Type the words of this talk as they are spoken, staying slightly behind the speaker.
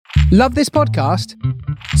Love this podcast?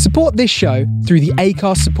 Support this show through the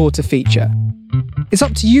Acast supporter feature. It's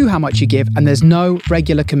up to you how much you give, and there's no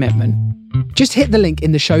regular commitment. Just hit the link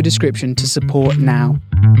in the show description to support now.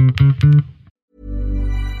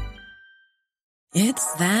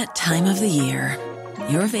 It's that time of the year.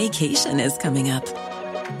 Your vacation is coming up.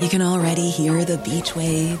 You can already hear the beach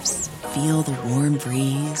waves, feel the warm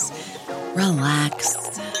breeze, relax,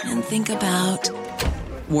 and think about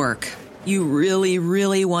work. You really,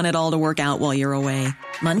 really want it all to work out while you're away.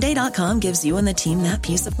 Monday.com gives you and the team that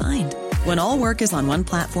peace of mind. When all work is on one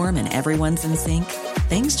platform and everyone's in sync,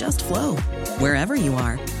 things just flow. Wherever you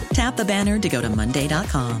are, tap the banner to go to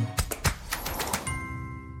Monday.com.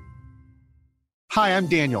 Hi, I'm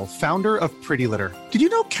Daniel, founder of Pretty Litter. Did you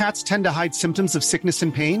know cats tend to hide symptoms of sickness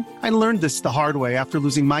and pain? I learned this the hard way after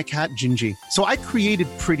losing my cat, Gingy. So I created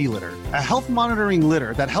Pretty Litter, a health monitoring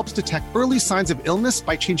litter that helps detect early signs of illness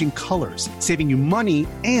by changing colors, saving you money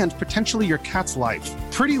and potentially your cat's life.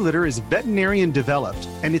 Pretty Litter is veterinarian developed,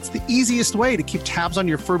 and it's the easiest way to keep tabs on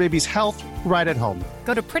your fur baby's health right at home.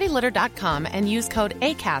 Go to prettylitter.com and use code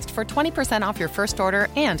ACAST for 20% off your first order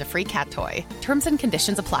and a free cat toy. Terms and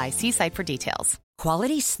conditions apply. See site for details.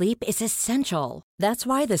 Quality sleep is essential. That's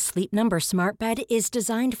why the Sleep Number Smart Bed is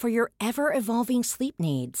designed for your ever-evolving sleep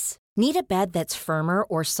needs. Need a bed that's firmer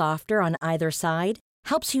or softer on either side?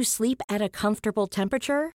 Helps you sleep at a comfortable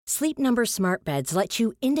temperature? Sleep Number Smart Beds let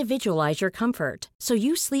you individualize your comfort, so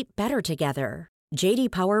you sleep better together. J.D.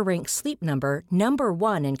 Power ranks Sleep Number number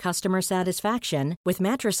 1 in customer satisfaction with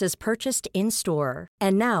mattresses purchased in-store.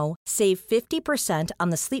 And now, save 50% on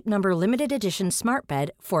the Sleep Number Limited Edition Smart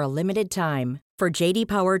Bed for a limited time. For J.D.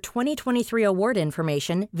 Power 2023 award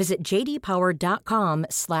information, visit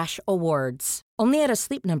jdpower.com/awards. Only at a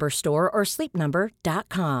Sleep Number store or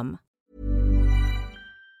sleepnumber.com.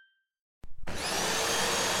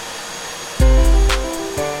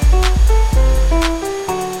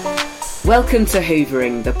 Welcome to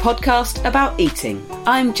Hoovering, the podcast about eating.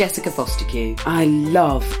 I'm Jessica Fostekew. I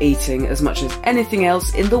love eating as much as anything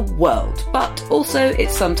else in the world, but also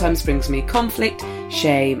it sometimes brings me conflict,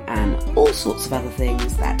 shame, and all sorts of other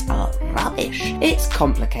things that are rubbish. It's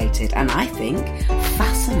complicated and I think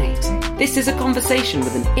fascinating. This is a conversation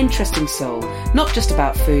with an interesting soul, not just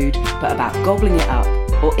about food, but about gobbling it up,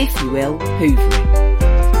 or if you will, hoovering.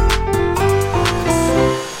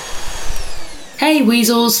 Hey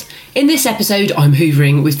Weasels! In this episode I'm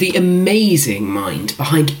hoovering with the amazing mind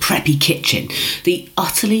behind Preppy Kitchen, the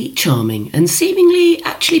utterly charming and seemingly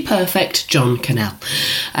actually perfect John Cannell.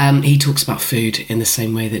 He talks about food in the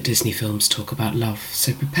same way that Disney films talk about love,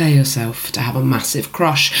 so prepare yourself to have a massive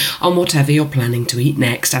crush on whatever you're planning to eat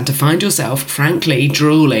next and to find yourself frankly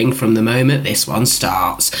drooling from the moment this one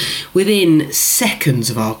starts. Within seconds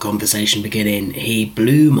of our conversation beginning, he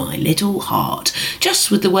blew my little heart just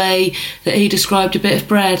with the way that he described a bit of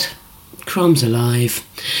bread. Crumbs alive.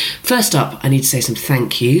 First up, I need to say some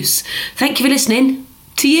thank yous. Thank you for listening.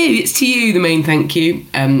 To you, it's to you, the main thank you.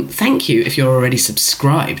 Thank you if you're already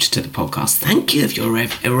subscribed to the podcast. Thank you if you're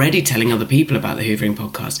already telling other people about the Hoovering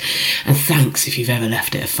podcast. And thanks if you've ever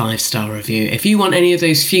left it a 5-star review. If you want any of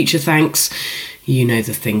those future thanks, you know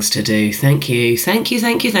the things to do. Thank you, thank you,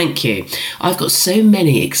 thank you, thank you. I've got so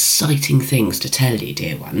many exciting things to tell you,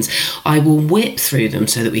 dear ones. I will whip through them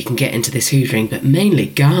so that we can get into this hoovering, but mainly,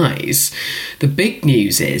 guys, the big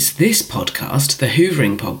news is this podcast, the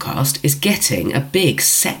Hoovering podcast, is getting a big,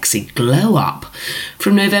 sexy glow up.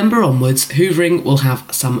 From November onwards, Hoovering will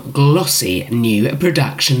have some glossy new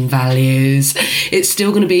production values. It's still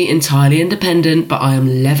going to be entirely independent, but I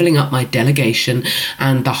am levelling up my delegation,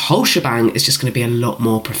 and the whole shebang is just going to be a lot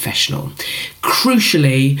more professional.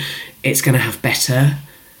 Crucially, it's going to have better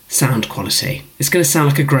sound quality. It's going to sound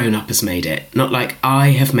like a grown-up has made it, not like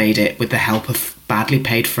I have made it with the help of badly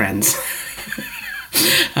paid friends.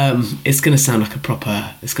 It's going to sound like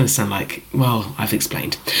it's going to sound like, well, I've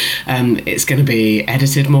explained. It's going to be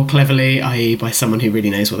edited more cleverly, i.e. by someone who really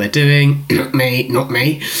knows what they're doing. Not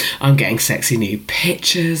me. I'm getting sexy new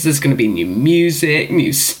pictures. There's going to be new music,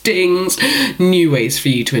 new stings, new ways for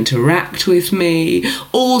you to interact with me.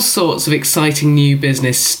 All sorts of exciting new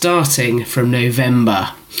business starting from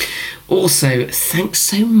November. Also, thanks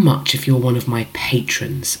so much if you're one of my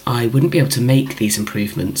patrons. I wouldn't be able to make these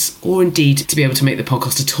improvements, or indeed to be able to make the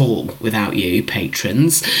podcast at all without you,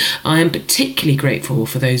 patrons. I am particularly grateful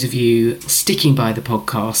for those of you sticking by the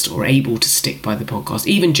podcast or able to stick by the podcast,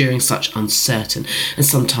 even during such uncertain and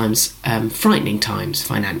sometimes frightening times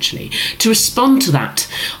financially. To respond to that,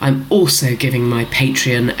 I'm also giving my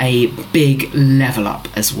Patreon a big level up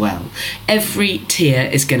as well. Every tier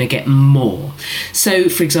is going to get more. So,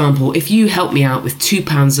 for example, if you help me out with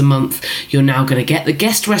 £2 a month, you're now going to get the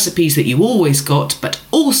guest recipes that you always got, but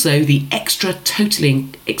also the extra, totally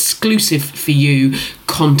exclusive for you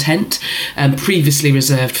content, previously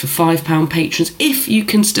reserved for £5 patrons. If you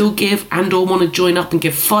can still give and or want to join up and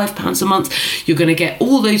give £5 a month, you're going to get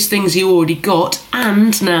all those things you already got,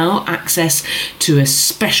 and now access to a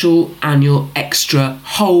special annual extra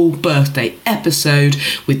whole birthday episode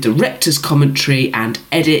with director's commentary and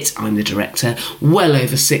edit. I'm the director, well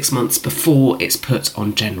over 6 months before it's put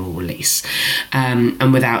on general release,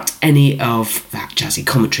 and without any of that jazzy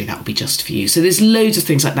commentary. That will be just for you. So there's loads of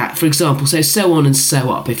things like that, for example. So on and so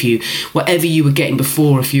up. If you, whatever you were getting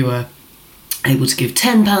before, if you were able to give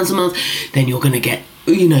 £10 a month, then you're going to get,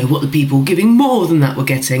 you know, what the people giving more than that were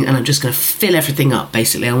getting, and I'm just going to fill everything up.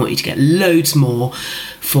 Basically, I want you to get loads more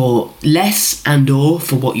for less and or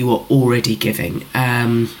for what you are already giving.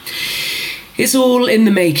 It's all in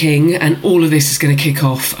the making, and all of this is going to kick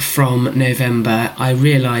off from November. I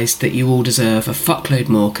realised that you all deserve a fuckload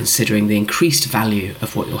more, considering the increased value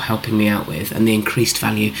of what you're helping me out with, and the increased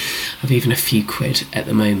value of even a few quid at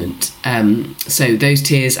the moment. So those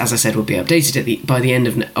tiers, as I said, will be updated by the end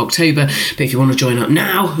of October. But if you want to join up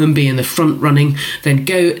now and be in the front running, then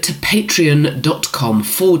go to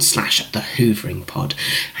patreon.com/the Hoovering Pod,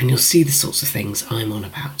 and you'll see the sorts of things I'm on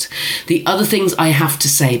about. The other things I have to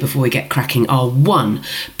say before we get cracking are: 1,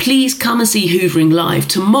 please come and see Hoovering live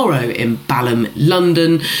tomorrow in Balham,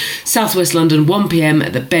 London, Southwest London, 1 p.m.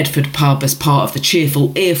 at the Bedford Pub as part of the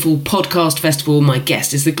Cheerful Earful Podcast Festival. My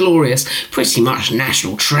guest is the glorious, pretty much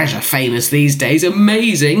national treasure famous these days,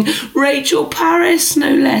 amazing Rachel Parris,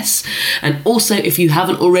 no less. And also, if you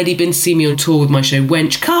haven't already been to see me on tour with my show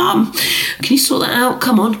Wench, come. Can you sort that out?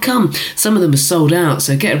 Come on, come. Some of them are sold out,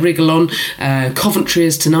 so get a wriggle on. Coventry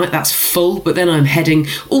is tonight, that's full, but then I'm heading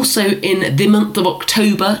also in the month of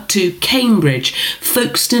October to Cambridge,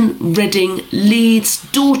 Folkestone, Reading, Leeds,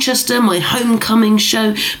 Dorchester, my homecoming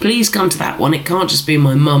show. Please come to that one. It can't just be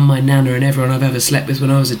my mum, my nana and everyone I've ever slept with when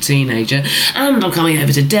I was a teenager. And I'm coming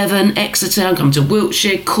over to Devon, Exeter, I'm coming to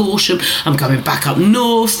Wiltshire, Corsham, I'm coming back up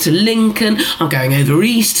north to Lincoln, I'm going over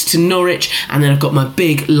east to Norwich, and then I've got my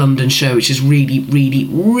big London show, which is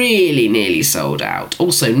really nearly sold out.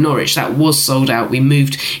 Also Norwich, that was sold out. We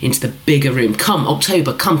moved into the bigger room. Come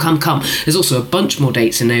October, come. There's also a bunch more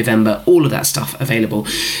dates in November, all of that stuff available.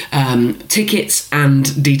 Tickets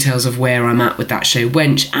and details of where I'm at with that show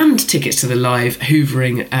Wench, and tickets to the live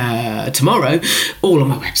Hoovering tomorrow, all on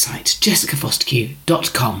my website,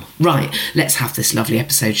 jessicafostekew.com. Right, let's have this lovely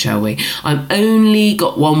episode, shall we? I've only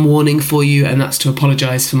got one warning for you, and that's to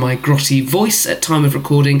apologise for my grotty voice at time of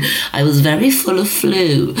recording. I was very full of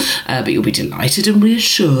flu, but you'll be delighted and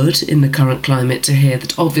reassured in the current climate to hear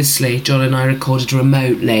that obviously John and I recorded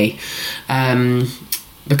remotely,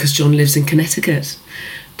 because John lives in Connecticut.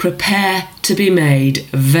 Prepare to be made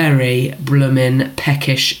very bloomin'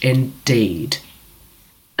 peckish indeed.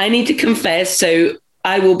 I need to confess, so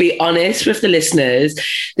I will be honest with the listeners,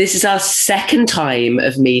 this is our second time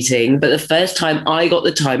of meeting, but the first time I got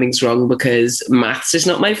the timings wrong because maths is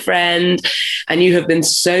not my friend, and you have been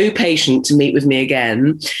so patient to meet with me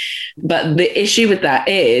again. But the issue with that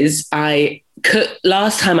is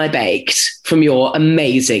last time I baked from your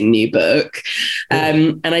amazing new book,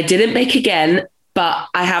 and I didn't bake again, but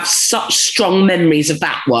I have such strong memories of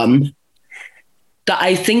that one that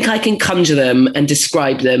I think I can conjure them and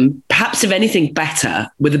describe them, perhaps if anything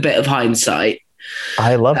better, with a bit of hindsight.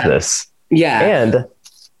 I love this. Yeah. And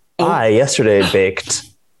I yesterday baked,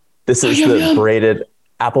 this is the braided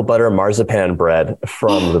apple butter marzipan bread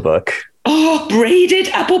from the book. Oh, braided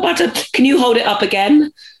apple butter. Can you hold it up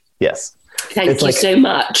again? Yes. Thank you so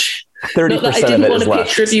much. 30% Not that I didn't want a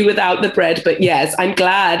picture of you without the bread, but yes, I'm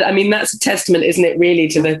glad. I mean, that's a testament, isn't it, really,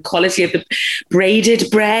 to the quality of the braided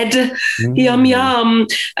bread. Yum, yum.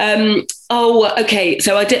 Okay.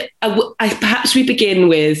 So perhaps we begin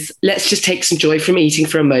with, let's just take some joy from eating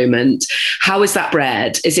for a moment. How is that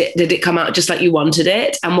bread? Did it come out just like you wanted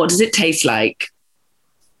it? And what does it taste like?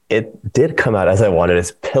 It did come out as I wanted.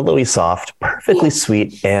 It's pillowy soft, perfectly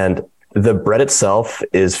sweet. And the bread itself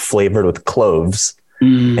is flavored with cloves.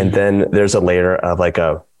 And then there's a layer of like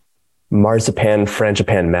a marzipan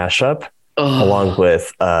frangipane mashup, along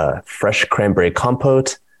with fresh cranberry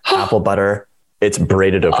compote, apple butter. It's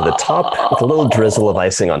braided over the top with a little drizzle of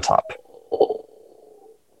icing on top.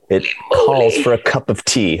 It calls for a cup of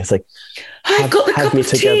tea. It's like, I've got the cup of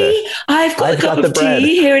tea. I've got the cup of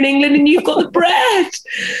tea here in England, and you've got the bread.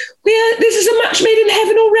 This is a match made in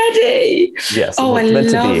heaven already. Yes. Oh, I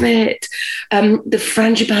love it. The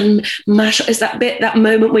frangipan mash. Is that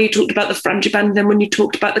moment where you talked about the frangipan, and then when you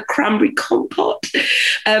talked about the cranberry compote?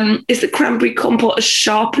 Is the cranberry compote as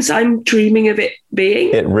sharp as I'm dreaming of it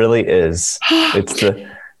being? It really is.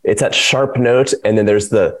 It's that sharp note, and then there's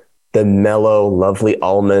the mellow, lovely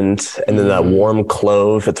almond, and then that warm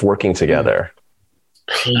clove. It's working together.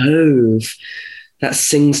 Clove. That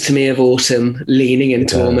sings to me of autumn, leaning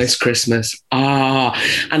into almost Christmas.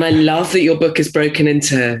 And I love that your book is broken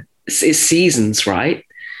into seasons, right?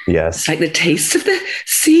 Yes. It's like the taste of the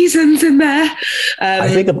seasons in there. I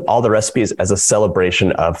think of all the recipes as a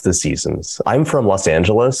celebration of the seasons. I'm from Los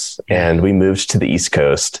Angeles, and we moved to the East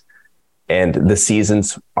Coast, and the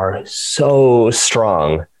seasons are so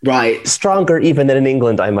strong. Right. Stronger even than in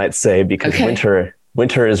England, I might say, because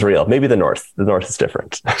winter is real. Maybe the North is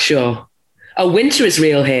different. Sure. Winter is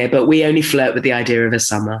real here, but we only flirt with the idea of a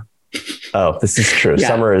summer. Oh, this is true. Yeah.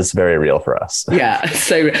 Summer is very real for us. Yeah.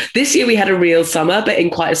 So this year we had a real summer, but in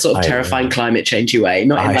quite a sort of terrifying climate changey way.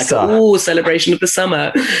 Not in like celebration of the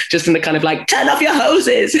summer, just in the kind of like, turn off your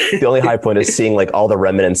hoses. The only high point is seeing like all the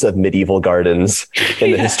remnants of medieval gardens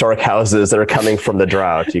in the historic houses that are coming from the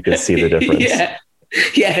drought. You can see the difference.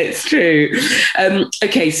 Yeah, it's true.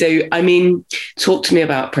 Okay, so, I mean, talk to me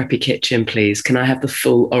about Preppy Kitchen, please. Can I have the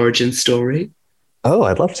full origin story? Oh,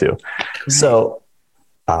 I'd love to. Great. So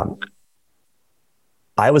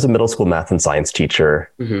I was a middle school math and science teacher.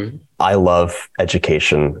 Mm-hmm. I love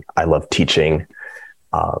education. I love teaching.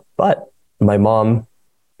 But my mom,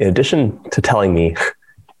 in addition to telling me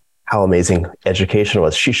how amazing education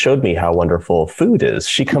was, she showed me how wonderful food is.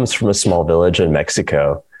 She comes from a small village in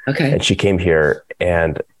Mexico. Okay. And she came here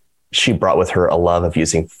and she brought with her a love of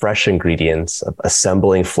using fresh ingredients, of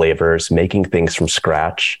assembling flavors, making things from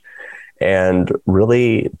scratch, and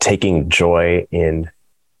really taking joy in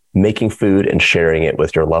making food and sharing it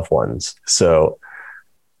with your loved ones. So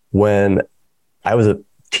when I was a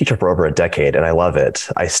teacher for over a decade, and I love it,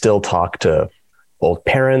 I still talk to old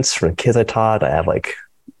parents from the kids I taught. I have like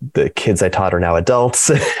the kids I taught are now adults,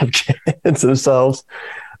 have kids themselves.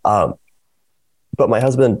 But my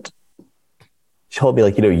husband told me,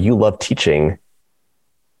 like, you love teaching.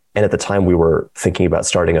 And at the time we were thinking about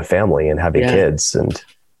starting a family and having kids, and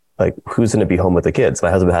like, who's going to be home with the kids?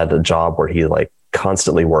 My husband had a job where he like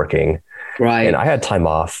constantly working. Right. And I had time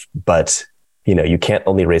off, but you can't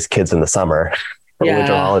only raise kids in the summer or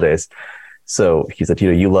winter holidays. So he said,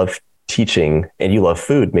 you love teaching and you love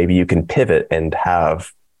food. Maybe you can pivot and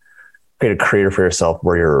create a career for yourself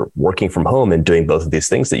where you're working from home and doing both of these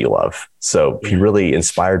things that you love. So he really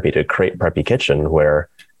inspired me to create Preppy Kitchen, where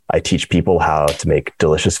I teach people how to make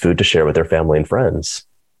delicious food to share with their family and friends.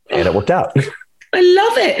 And it worked out. I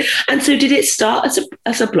love it. And so did it start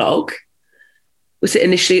as a blog? Was it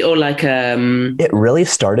initially, or like It really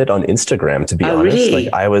started on Instagram, to be honest. Really?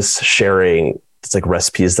 Like I was sharing just like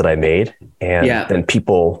recipes that I made, and then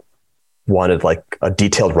people wanted like a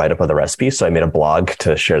detailed write-up of the recipe. So I made a blog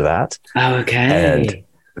to share that. Oh, okay. And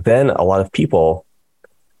then a lot of people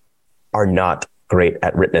are not great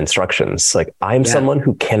at written instructions. Like I'm someone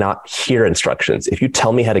who cannot hear instructions. If you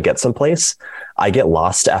tell me how to get someplace, I get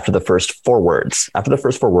lost after the first 4 words. After the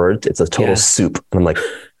first 4 words, it's a total soup. And I'm like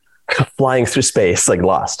flying through space, like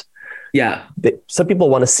lost. Yeah. Some people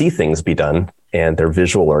want to see things be done, and they're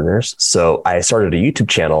visual learners. So I started a YouTube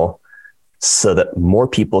channel so that more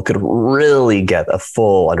people could really get a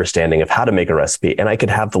full understanding of how to make a recipe. And I could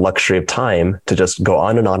have the luxury of time to just go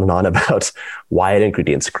on and on and on about why an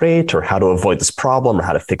ingredient's great, or how to avoid this problem, or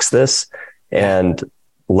how to fix this. And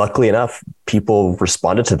luckily enough, people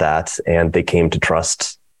responded to that, and they came to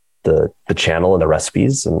trust the channel and the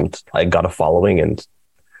recipes, and I got a following, and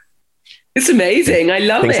it's amazing. I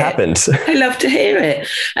love things it. Happened. I love to hear it.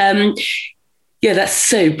 Yeah, that's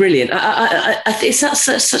so brilliant. It's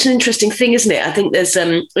such an interesting thing, isn't it? I think there's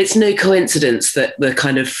it's no coincidence that the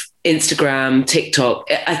kind of Instagram, TikTok,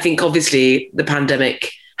 I think obviously the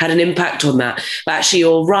pandemic had an impact on that. But actually,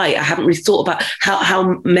 you're right. I haven't really thought about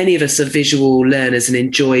how many of us are visual learners and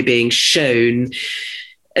enjoy being shown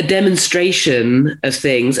a demonstration of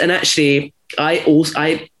things. And actually,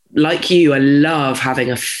 I like you, I love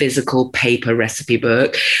having a physical paper recipe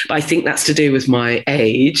book, but I think that's to do with my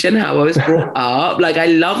age and how I was brought up. Like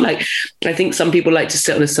I think some people like to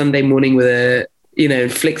sit on a Sunday morning with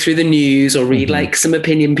flick through the news or read like some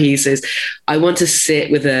opinion pieces. I want to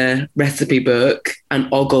sit with a recipe book and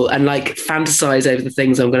ogle and like fantasize over the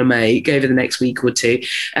things I'm going to make over the next week or two.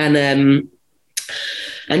 And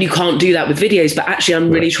And you can't do that with videos, but actually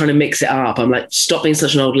I'm really trying to mix it up. I'm like, stop being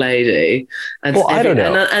such an old lady. And I don't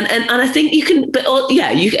know. And I think you can, but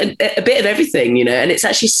you can a bit of everything, you know, and it's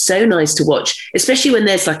actually so nice to watch, especially when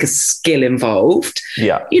there's like a skill involved.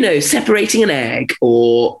 Yeah. You know, separating an egg,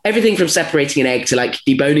 or everything from separating an egg to like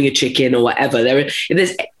deboning a chicken or whatever.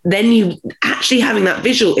 Then you actually having that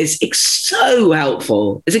visual is so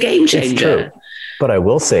helpful. It's a game changer. It's true. But I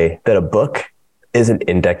will say that a book is an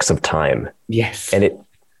index of time. Yes. And it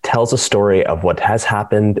tells a story of what has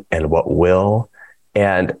happened and what will.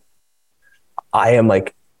 And I am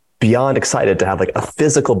like beyond excited to have like a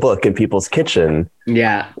physical book in people's kitchen.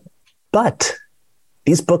 Yeah. But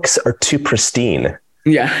these books are too pristine.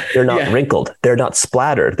 Yeah. They're not wrinkled. They're not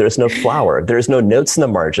splattered. There's no flour. There's no notes in the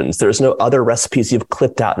margins. There's no other recipes you've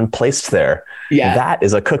clipped out and placed there. Yeah. That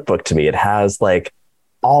is a cookbook to me. It has like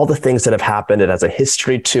all the things that have happened. It has a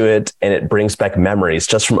history to it, and it brings back memories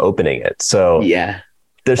just from opening it. So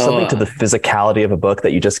there's something to the physicality of a book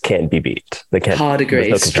that you just can't be beat. They can't. Hard agree.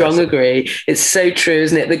 No Strong agree. It's so true,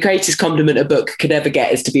 isn't it? The greatest compliment a book could ever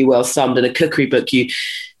get is to be well summed. And a cookery book, you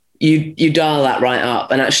dial that right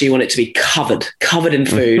up, and actually you want it to be covered in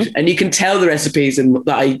food. And you can tell the recipes and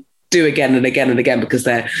that I do again and again and again because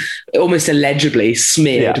they're almost illegibly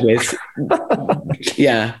smeared with.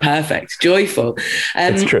 Perfect. Joyful.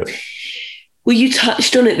 It's true. Well, you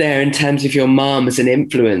touched on it there in terms of your mom as an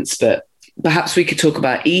influence, but perhaps we could talk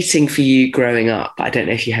about eating for you growing up. I don't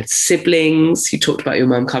know if you had siblings. You talked about your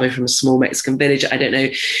mom coming from a small Mexican village. I don't know.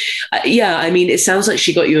 I mean, it sounds like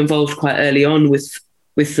she got you involved quite early on with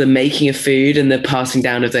the making of food and the passing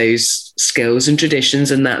down of those skills and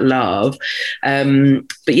traditions and that love.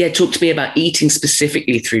 But talk to me about eating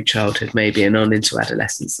specifically through childhood, maybe, and on into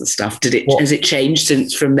adolescence and stuff. Has it changed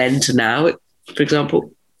since from then to now, for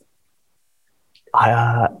example?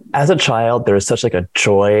 As a child, there was such like a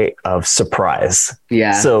joy of surprise.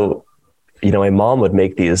 Yeah. So, you know, my mom would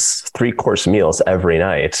make these 3-course meals every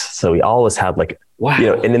night. So we always had like, wow. You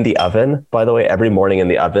know, and in the oven, by the way, every morning in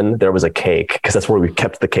the oven, there was a cake because that's where we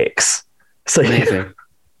kept the cakes. So,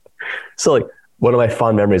 so like one of my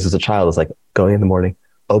fond memories as a child is like going in the morning,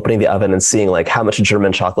 opening the oven and seeing like how much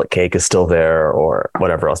German chocolate cake is still there or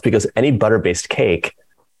whatever else, because any butter-based cake,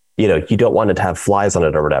 you know, you don't want it to have flies on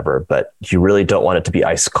it or whatever, but you really don't want it to be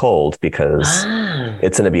ice cold because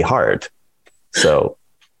it's going to be hard. So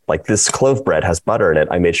like this clove bread has butter in it.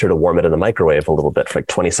 I made sure to warm it in the microwave a little bit for like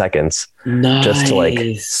 20 seconds, just to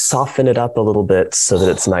like soften it up a little bit so that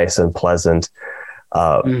it's nice and pleasant.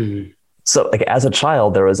 So like as a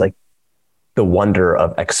child, there was like the wonder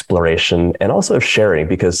of exploration and also sharing,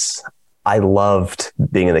 because I loved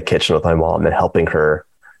being in the kitchen with my mom and helping her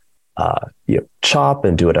chop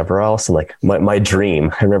and do whatever else. And like my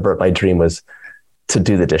dream, I remember my dream was to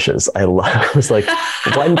do the dishes. I was like,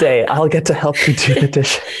 one day I'll get to help you do the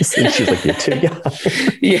dishes. And she's like, you're too young.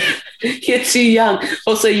 You're too young.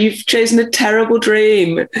 Also, you've chosen a terrible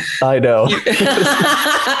dream. I know.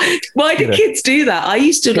 Why do kids do that? I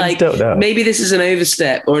used to like, maybe this is an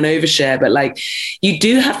overstep or an overshare, but like you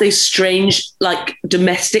do have those strange, like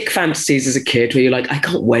domestic fantasies as a kid where you're like, I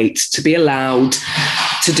can't wait to be allowed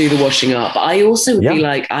to do the washing up. I also would be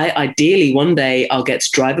like, ideally one day I'll get to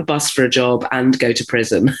drive a bus for a job and go to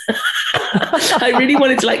prison. I really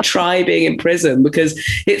wanted to like try being in prison because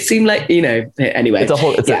it seemed like, you know, anyway.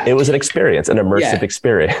 It was an experience, an immersive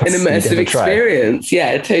experience. An immersive experience.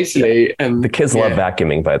 Yeah, totally. The kids love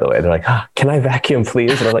vacuuming, by the way. They're like, can I vacuum,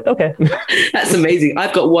 please? And I'm like, okay. That's amazing.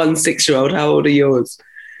 I've got one 6-year-old. How old are yours?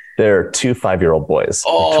 They're 2 5-year-old boys.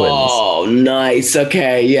 Oh, twins. Nice.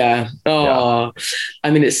 Okay. Yeah. Oh,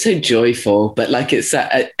 I mean, it's so joyful, but like it's,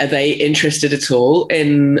 are they interested at all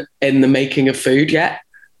in the making of food yet?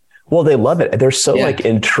 Well, they love it. They're so like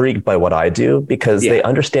intrigued by what I do because they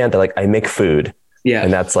understand that like I make food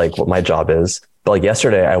and that's like what my job is. But like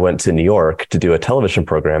yesterday I went to New York to do a television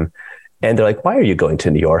program and they're like, why are you going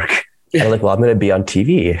to New York? And I'm like, well, I'm going to be on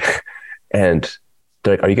TV. And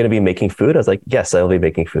they're like, are you going to be making food? I was like, yes, I'll be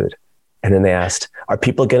making food. And then they asked, are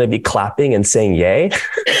people going to be clapping and saying yay?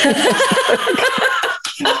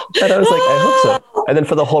 And I was like, I hope so. And then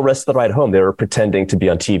for the whole rest of the ride home, they were pretending to be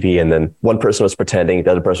on TV. And then one person was pretending,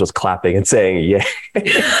 the other person was clapping and saying yay.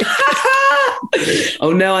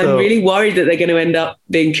 Oh no, I'm really worried that they're going to end up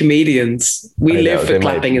being comedians. We live for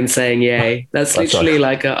clapping and saying yay. That's literally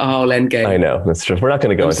like a whole end game. I know, that's true. We're not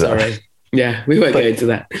going to go into that. Yeah, we won't go into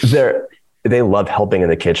that. They love helping in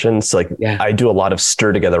the kitchen. So like I do a lot of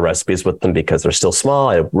stir together recipes with them because they're still small.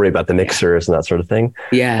 I worry about the mixers and that sort of thing.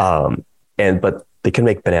 Yeah. But they can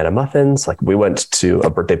make banana muffins. Like we went to a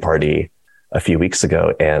birthday party a few weeks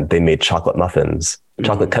ago and they made chocolate muffins,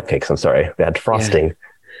 chocolate cupcakes. I'm sorry. They had frosting.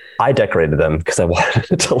 I decorated them because I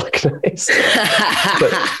wanted it to look nice.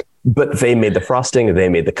 but they made the frosting, they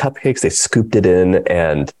made the cupcakes, they scooped it in,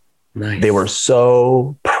 and nice. They were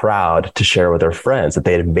so proud to share with their friends that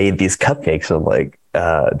they had made these cupcakes. And like,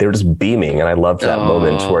 they were just beaming. And I loved that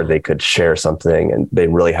moment where they could share something and they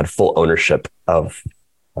really had full ownership of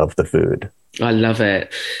the food. I love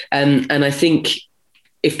it. And I think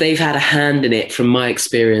if they've had a hand in it, from my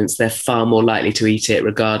experience, they're far more likely to eat it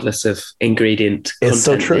regardless of ingredient. It's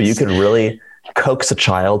so true. You could really coax a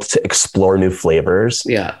child to explore new flavors,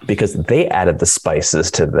 because they added the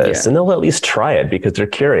spices to this, and they'll at least try it because they're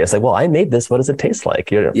curious. Like, well, I made this. What does it taste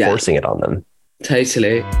like? You're forcing it on them.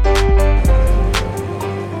 Totally.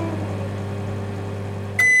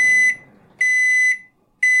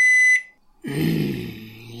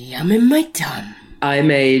 Yum in my tongue. I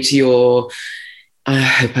made your, I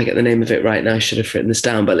hope I get the name of it right now. I should have written this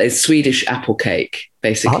down, but it's Swedish apple cake,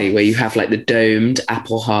 basically, where you have like the domed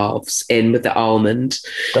apple halves in with the almond.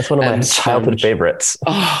 That's one of my childhood favorites.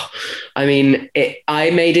 Oh, I mean,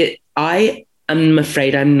 I made it. I am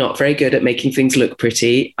afraid I'm not very good at making things look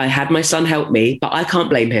pretty. I had my son help me, but I can't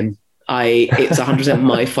blame him. It's 100%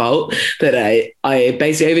 my fault that I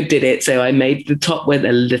basically overdid it. So I made the top went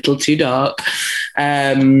a little too dark.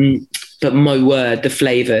 But my word, the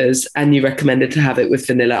flavors, and you recommended to have it with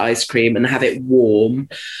vanilla ice cream and have it warm.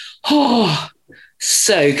 Oh,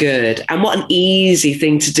 so good. And what an easy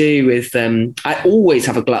thing to do with I always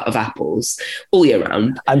have a glut of apples all year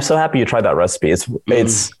round. I'm so happy you tried that recipe.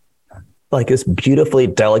 It's like this beautifully,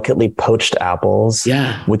 delicately poached apples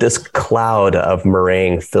with this cloud of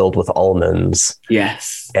meringue filled with almonds.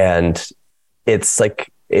 Yes. And it's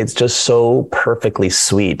like, it's just so perfectly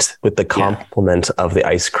sweet with the complement of the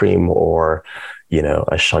ice cream or,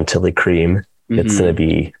 a chantilly cream. Mm-hmm. It's going to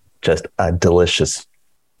be just a delicious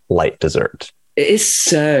light dessert. It is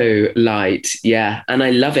so light. Yeah. And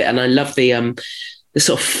I love it. And I love the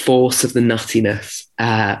sort of force of the nuttiness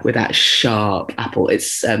with that sharp apple.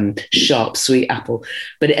 It's sharp, sweet apple.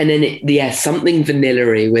 And then something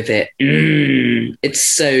vanilla-y with it. It's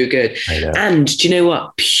so good. And do you know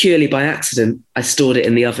what? Purely by accident, I stored it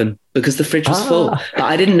in the oven because the fridge was full. But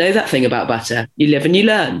I didn't know that thing about butter. You live and you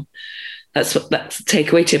learn. That's the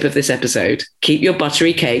takeaway tip of this episode. Keep your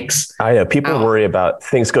buttery cakes. I know people worry about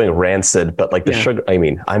things going rancid, but like the sugar, I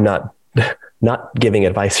mean, I'm not giving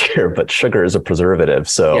advice here, but sugar is a preservative.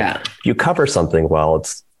 So if you cover something well,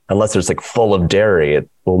 unless there's like full of dairy, it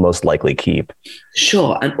will most likely keep.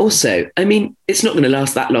 Sure. And also, I mean, it's not going to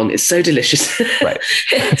last that long. It's so delicious. Right.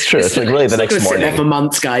 It's true. It's like really the next morning. Sit there for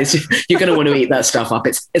months, guys. You're going to want to eat that stuff up.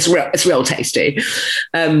 It's real tasty.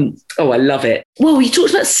 I love it. Well, you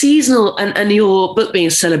talked about seasonal and your book being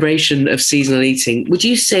a celebration of seasonal eating. Would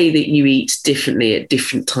you say that you eat differently at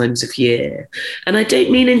different times of year? And I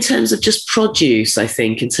don't mean in terms of just produce, I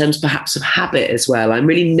think, in terms perhaps of habit as well. I'm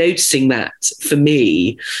really noticing that for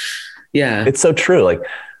me. Yeah. It's so true. Like,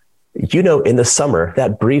 in the summer,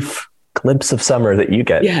 that brief glimpse of summer that you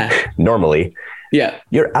get normally,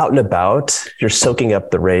 you're out and about, you're soaking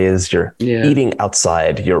up the rays, you're eating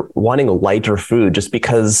outside, you're wanting lighter food just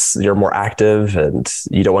because you're more active and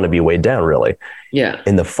you don't want to be weighed down really. Yeah.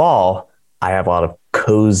 In the fall, I have a lot of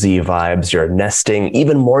cozy vibes. You're nesting,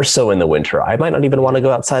 even more so in the winter. I might not even want to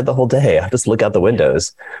go outside the whole day. I just look out the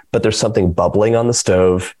windows, but there's something bubbling on the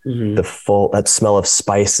stove. Mm-hmm. That smell of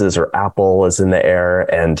spices or apple is in the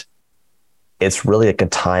air. And it's really like a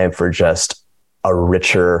time for just a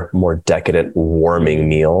richer, more decadent, warming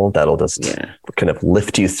meal that'll just kind of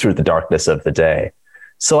lift you through the darkness of the day.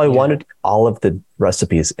 So I wanted all of the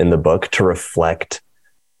recipes in the book to reflect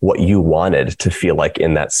what you wanted to feel like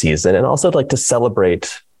in that season, and also like to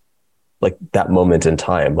celebrate like that moment in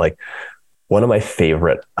time. Like one of my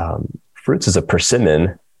favorite fruits is a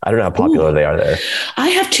persimmon. I don't know how popular they are there. I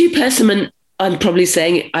have two persimmon. I'm probably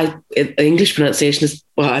saying English pronunciation is,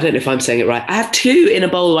 I don't know if I'm saying it right. I have two in a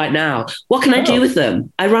bowl right now. What can I do with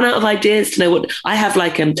them? I run out of ideas to know what I have.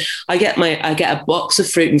 Like, I get a box of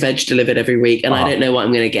fruit and veg delivered every week, and I don't know what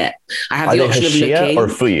I'm going to get. I have the option of looking. Or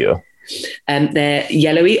fuyu? They're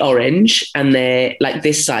yellowy orange, and they're like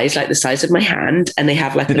this size, like the size of my hand, and they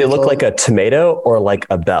have like. Do they look like a tomato or like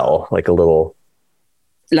a bell, like a little?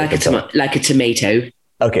 Like a tomato.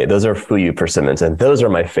 Okay, those are fuyu persimmons, and those are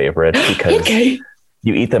my favorite because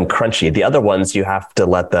you eat them crunchy. The other ones, you have to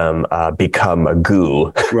let them become a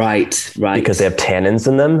goo. Right. Because they have tannins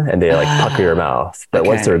in them, and they like pucker your mouth. But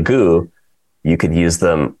once they're a goo, you could use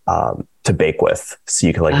them to bake with. So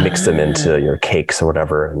you can like mix them into your cakes or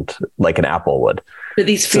whatever, and like an apple would. But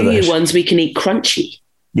these fuyu ones we can eat crunchy.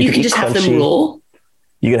 You can just have them raw.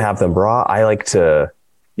 You can have them raw. I like to,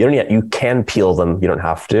 You can peel them. You don't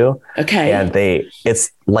have to. Okay. And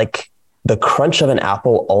it's like the crunch of an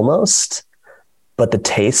apple almost, but the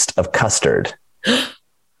taste of custard.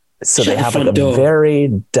 So they have like a very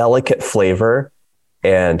delicate flavor,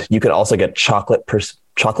 and you can also get chocolate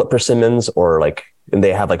persimmons, and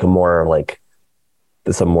they have like a more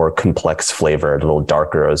complex flavor, a little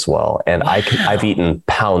darker as well. And I've eaten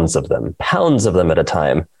pounds of them at a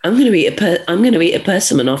time. I'm going to eat a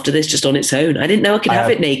persimmon after this, just on its own. I didn't know I could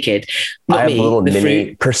have it naked. I have little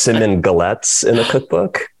mini persimmon galettes in the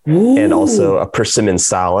cookbook. Ooh. And also a persimmon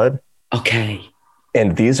salad. Okay.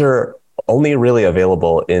 And these are only really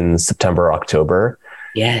available in September, October.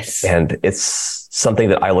 Yes. And it's something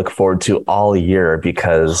that I look forward to all year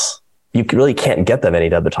because you really can't get them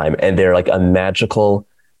any other time. And they're like a magical,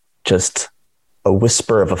 just a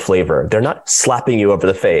whisper of a flavor. They're not slapping you over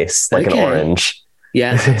the face like an orange.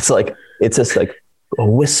 Yeah. It's just like a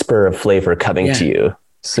whisper of flavor coming to you.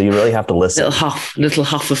 So you really have to listen. Little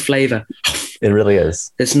huff of flavor. It really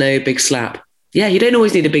is. There's no big slap. Yeah. You don't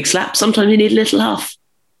always need a big slap. Sometimes you need a little huff.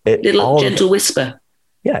 Gentle whisper.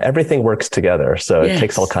 Yeah, everything works together. So it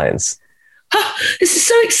takes all kinds. This is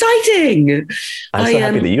so exciting. I'm so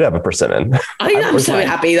happy that you have a persimmon. I'm so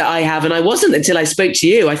happy that I have. And I wasn't until I spoke to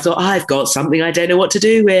you. I thought, I've got something I don't know what to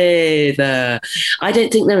do with. I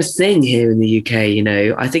don't think they're a thing here in the UK, you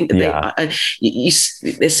know. I think that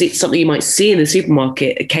there's something you might see in the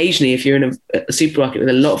supermarket occasionally if you're in a supermarket with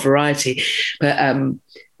a lot of variety. But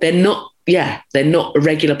they're not a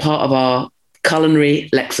regular part of our culinary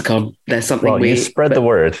lexicon. There's something you spread the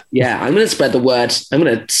word. Yeah, I'm going to spread the word.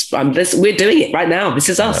 We're doing it right now. This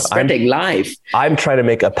is us spreading live. I'm trying to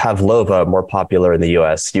make a pavlova more popular in the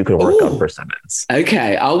US. You can work on persimmons.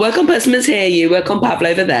 Okay, I'll work on persimmons here. You work on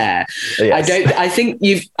pavlova there. Yes. I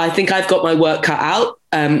think I've got my work cut out.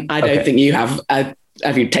 I don't think you have.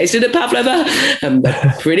 Have you tasted a pavlova?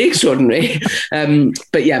 They're pretty extraordinary.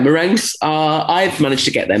 But yeah, meringues I've managed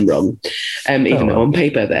to get them wrong, even though on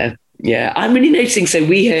paper they're. Yeah, I'm really noticing. So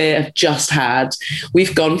we here have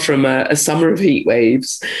we've gone from a summer of heat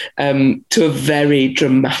waves to a very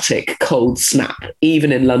dramatic cold snap,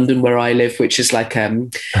 even in London where I live, which is like,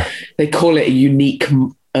 they call it a unique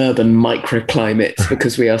urban microclimate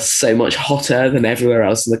because we are so much hotter than everywhere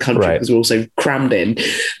else in the country because we're also crammed in.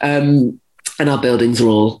 And our buildings are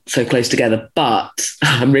all so close together, but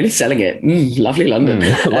I'm really selling it. Lovely London.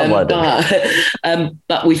 Love London.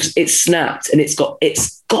 But it's snapped and it's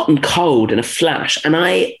gotten cold in a flash. And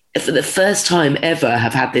I, for the first time ever,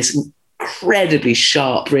 have had this incredibly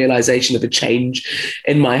sharp realization of a change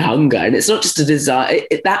in my hunger. And it's not just a desire.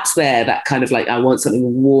 That's there, that kind of like, I want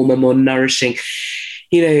something warmer, more nourishing.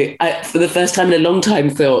 You know, I, for the first time in a long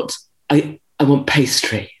time, thought, I want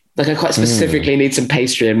pastry. Like I quite specifically need some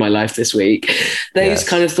pastry in my life this week. Those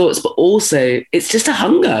kind of thoughts, but also it's just a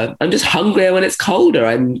hunger. I'm just hungrier when it's colder.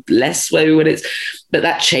 I'm less when but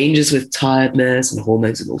that changes with tiredness and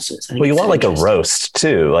hormones and all sorts. Well, you want like a roast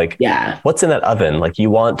too. Like, what's in that oven? Like you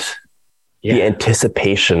want the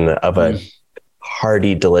anticipation of a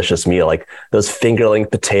hearty, delicious meal. Like those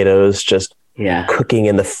fingerling potatoes just cooking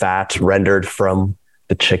in the fat rendered from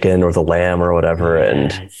the chicken or the lamb or whatever.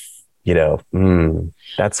 And you know,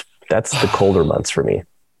 that's the colder months for me.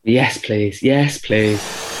 Yes, please. Yes, please.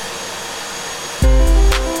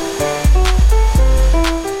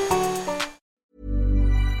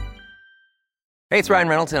 Hey, it's Ryan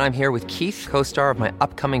Reynolds, and I'm here with Keith, co-star of my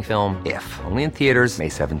upcoming film, If, only in theaters May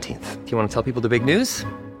 17th. Do you want to tell people the big news?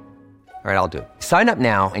 All right, I'll do it. Sign up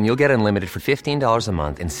now and you'll get unlimited for $15 a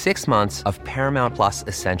month and 6 months of Paramount Plus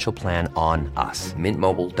Essential Plan on us.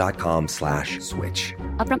 MintMobile.com/switch.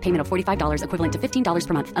 Upfront payment of $45 equivalent to $15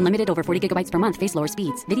 per month. Unlimited over 40 gigabytes per month. Face lower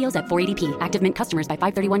speeds. Videos at 480p. Active Mint customers by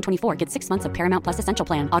 531.24 get 6 months of Paramount Plus Essential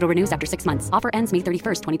Plan. Auto renews after 6 months. Offer ends May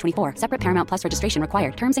 31st, 2024. Separate Paramount Plus registration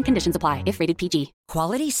required. Terms and conditions apply if rated PG.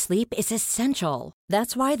 Quality sleep is essential.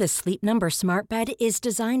 That's why the Sleep Number Smart Bed is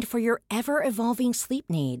designed for your ever-evolving sleep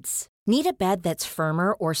needs. Need a bed that's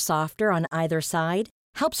firmer or softer on either side?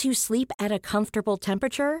 Helps you sleep at a comfortable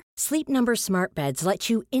temperature? Sleep Number Smart Beds let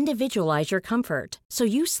you individualize your comfort, so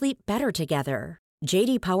you sleep better together.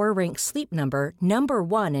 J.D. Power ranks Sleep Number number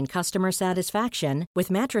 1 in customer satisfaction with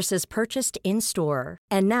mattresses purchased in-store.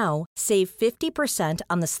 And now, save 50%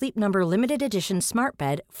 on the Sleep Number Limited Edition Smart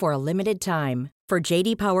Bed for a limited time. For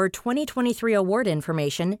J.D. Power 2023 award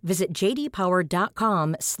information, visit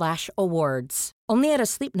jdpower.com/awards. Only at a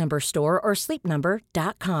Sleep Number store or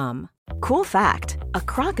sleepnumber.com. Cool fact, a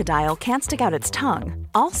crocodile can't stick out its tongue.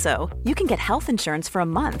 Also, you can get health insurance for a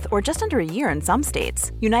month or just under a year in some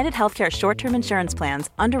states. United Healthcare short-term insurance plans,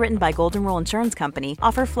 underwritten by Golden Rule Insurance Company,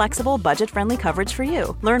 offer flexible, budget-friendly coverage for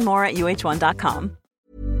you. Learn more at uh1.com.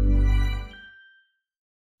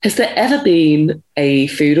 Has there ever been a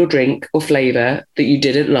food or drink or flavour that you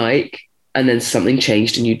didn't like and then something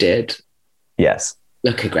changed and you did? Yes.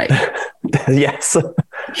 Okay, great. Yes.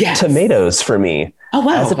 Yes. Tomatoes for me. Oh,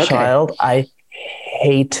 wow. As a child, I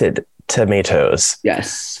hated tomatoes.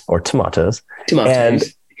 Yes. Or tomatoes. Tomatoes. And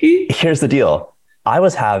here's the deal. I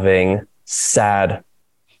was having sad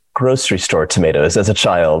grocery store tomatoes as a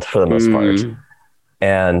child for the most part.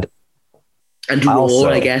 And raw,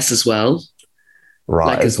 I guess, as well. Raw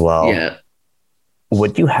as well. Yeah.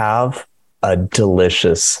 Would you have a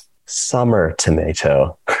delicious summer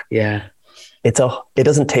tomato? Yeah. It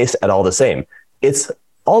doesn't taste at all the same. It's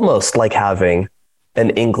almost like having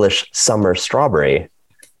an English summer strawberry.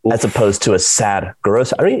 Oof. As opposed to a sad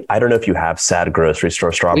I don't know if you have sad grocery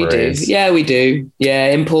store strawberries. We do. Yeah, we do. Yeah,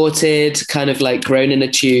 imported, kind of like grown in a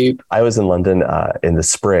tube. I was in London in the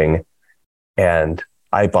spring and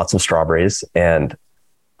I bought some strawberries and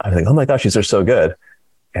I was like, oh my gosh, these are so good.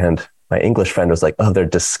 And my English friend was like, oh, they're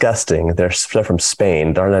disgusting. They're from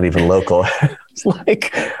Spain. They're not even local. I was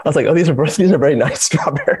like, oh, these are very nice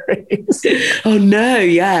strawberries. Oh no.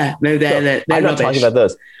 Yeah. No, they're I'm not rubbish. talking about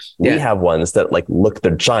those. Yeah. We have ones that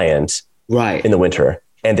they're giant right in the winter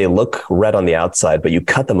and they look red on the outside, but you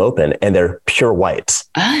cut them open and they're pure white.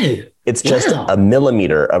 Oh, it's just a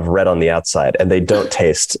millimeter of red on the outside and they don't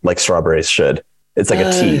taste like strawberries should. It's like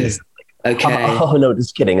a tease. Okay. Oh no,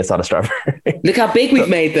 just kidding. It's not a strawberry. Look how big we've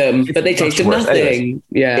made them, but they tasted nothing. Anyways,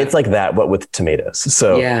 yeah. It's like that, but with tomatoes.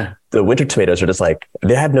 So the winter tomatoes are just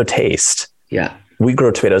they have no taste. Yeah. We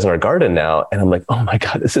grow tomatoes in our garden now. And I'm like, oh my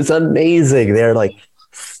God, this is amazing. They're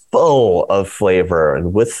full of flavor.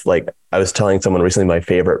 And with I was telling someone recently, my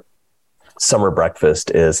favorite summer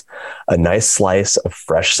breakfast is a nice slice of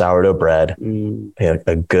fresh sourdough bread,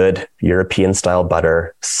 a good European style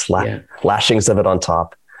butter, lashings of it on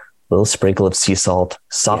top, a little sprinkle of sea salt,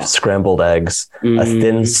 soft scrambled eggs, a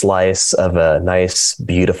thin slice of a nice,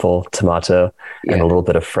 beautiful tomato, and a little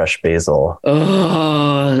bit of fresh basil.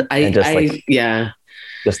 Oh,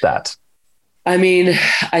 just that. I mean,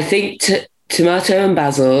 I think tomato and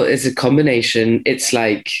basil is a combination. It's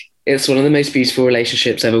it's one of the most beautiful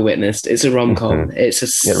relationships ever witnessed. It's a rom-com.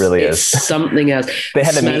 Mm-hmm. It really is something else. They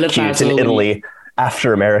had a meet cute in Italy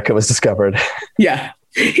after America was discovered. Yeah.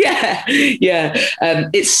 Yeah.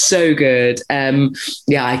 It's so good.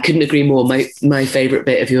 I couldn't agree more. My favorite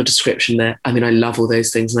bit of your description there. I mean, I love all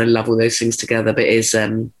those things and I love all those things together, but is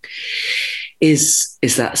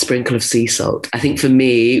that sprinkle of sea salt. I think for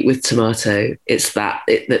me with tomato, it's that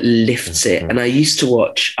lifts it. And I used to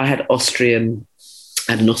watch, I had an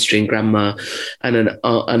Austrian grandma and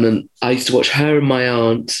I used to watch her and my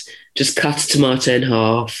aunt just cut a tomato in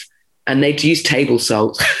half and they'd use table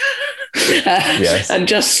salt. And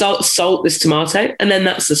just salt this tomato and then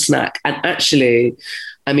that's a snack. And actually,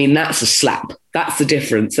 I mean, that's a slap. That's the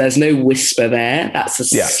difference. There's no whisper there. That's a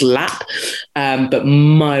slap. But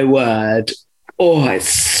my word, oh, it's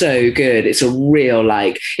so good. It's a real,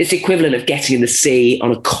 it's the equivalent of getting in the sea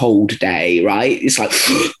on a cold day, right? It's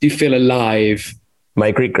you feel alive.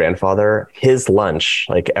 My great grandfather, his lunch,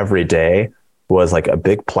 every day was a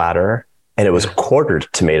big platter and it was quartered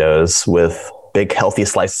tomatoes with big healthy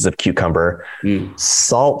slices of cucumber,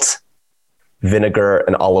 salt, vinegar,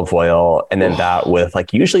 and olive oil. And then that with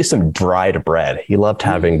usually some dried bread. He loved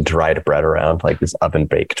having dried bread around, this oven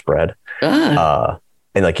baked bread.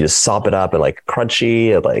 And you just sop it up and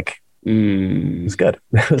crunchy and it was good.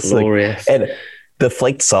 It was glorious. And the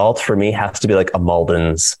flaked salt for me has to be a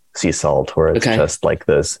Malden's sea salt where it's just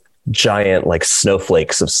those giant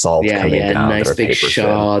snowflakes of salt coming down. Nice big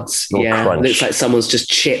shards. Crunch. Looks like someone's just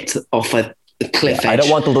chipped off a cliff edge. I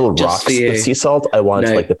don't want the little rocks of sea salt. I want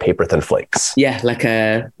the paper thin flakes. Yeah, like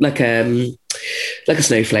a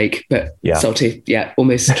snowflake, but salty. Yeah,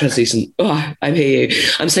 almost translucent. Oh, I hear you.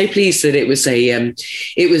 I'm so pleased that it was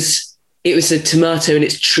a tomato in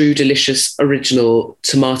its true delicious original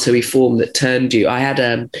tomatoey form that turned you. I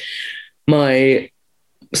had my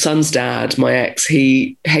son's dad, my ex,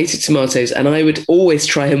 he hated tomatoes and I would always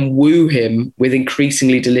try and woo him with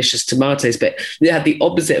increasingly delicious tomatoes, but it had the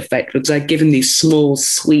opposite effect because I'd give him these small,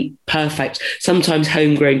 sweet, perfect, sometimes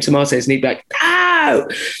homegrown tomatoes and he'd be like, "Oh,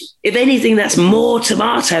 if anything, that's more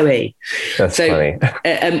tomatoey." That's funny.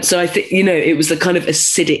 So I think, it was the kind of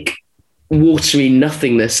acidic, watery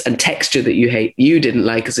nothingness and texture that you didn't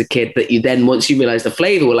like as a kid, that you then, once you realize the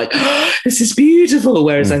flavor, were like, "Oh, this is beautiful."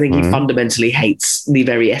 Whereas I think he fundamentally hates the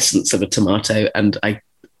very essence of a tomato. And I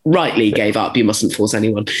rightly gave up. You mustn't force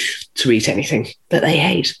anyone to eat anything that they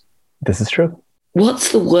hate. This is true.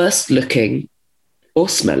 What's the worst looking or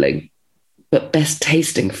smelling, but best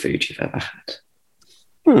tasting food you've ever had?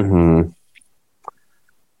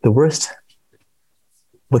 The worst.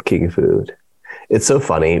 cooking food. It's so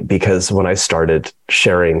funny because when I started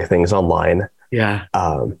sharing things online,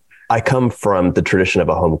 I come from the tradition of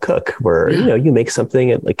a home cook where, you make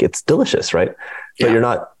something and like it's delicious, right? But you're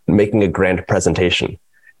not making a grand presentation.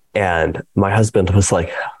 And my husband was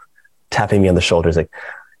like tapping me on the shoulders, like,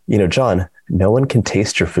 John, no one can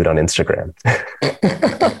taste your food on Instagram.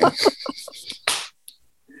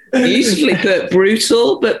 Beautifully put,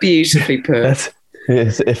 brutal, but beautifully put.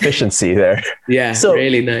 That's efficiency there. Yeah, so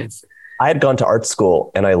really nice. I had gone to art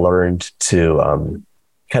school and I learned to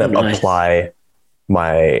apply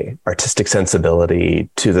my artistic sensibility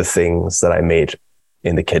to the things that I made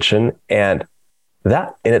in the kitchen. And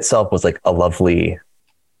that in itself was like a lovely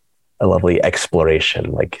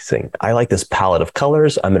exploration, like saying, I like this palette of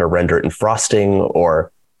colors, I'm going to render it in frosting,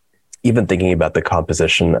 or even thinking about the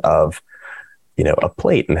composition of, a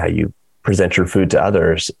plate and how you present your food to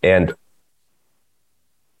others. And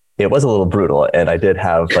it was a little brutal. And I did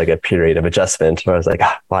have like a period of adjustment where I was like,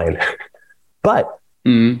 fine. But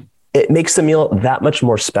it makes the meal that much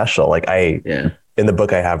more special. Like in the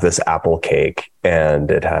book, I have this apple cake and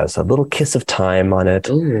it has a little kiss of thyme on it.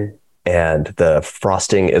 Ooh. And the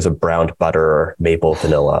frosting is a browned butter, maple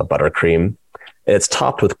vanilla buttercream. It's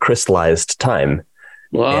topped with crystallized thyme.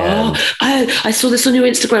 Wow. I saw this on your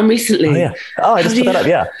Instagram recently. Oh, yeah. Oh, I just put that up.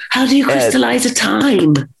 Yeah. How do you crystallize a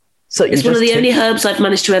thyme? So it's one of the only herbs I've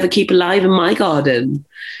managed to ever keep alive in my garden.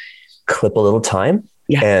 Clip a little thyme.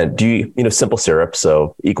 Yeah. And do simple syrup.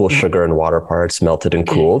 So equal sugar and water parts, melted and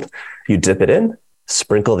cooled. You dip it in,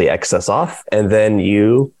 sprinkle the excess off, and then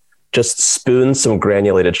you just spoon some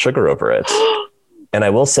granulated sugar over it. And I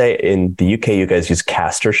will say in the UK, you guys use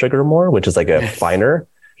castor sugar more, which is like a finer.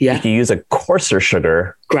 Yeah. If you use a coarser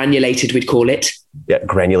sugar, granulated, we'd call it. Yeah.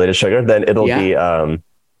 Granulated sugar, then it'll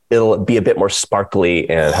be a bit more sparkly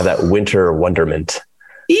and have that winter wonderment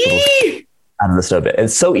out of the stove. And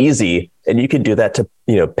it's so easy. And you can do that to,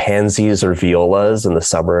 pansies or violas in the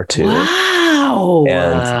summer too. Wow.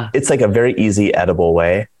 And it's like a very easy edible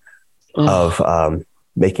way of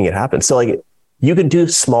making it happen. So like you can do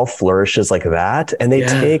small flourishes like that, and they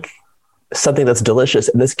take something that's delicious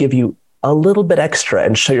and just give you a little bit extra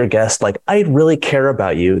and show your guest, like, I really care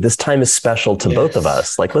about you. This time is special to both of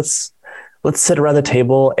us. Like, let's sit around the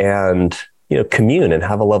table and, commune and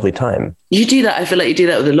have a lovely time. You do that. I feel like you do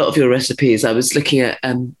that with a lot of your recipes. I was looking at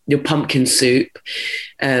your pumpkin soup.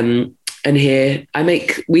 And here I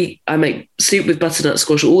make soup with butternut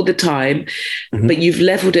squash all the time, but you've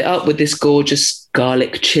leveled it up with this gorgeous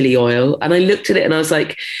garlic chili oil. And I looked at it and I was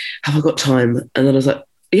like, have I got time? And then I was like,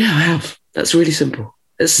 yeah, I have. That's really simple.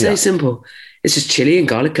 It's so simple. It's just chili and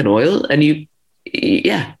garlic and oil. And it's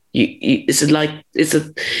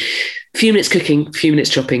a few minutes cooking, few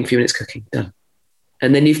minutes chopping, few minutes cooking, done.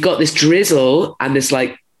 And then you've got this drizzle and this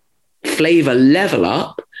like flavor level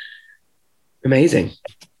up. Amazing.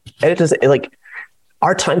 And it does, like,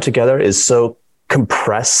 our time together is so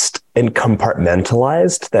compressed and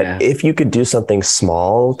compartmentalized that if you could do something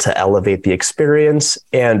small to elevate the experience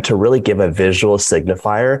and to really give a visual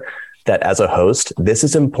signifier that as a host, this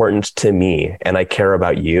is important to me and I care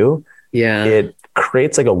about you. Yeah. It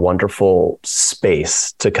creates like a wonderful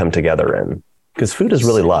space to come together in, because food is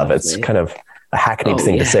really love. It's kind of a hackneyed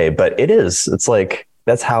thing to say, but it is. It's like,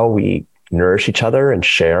 that's how we nourish each other and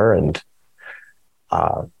share and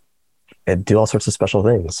do all sorts of special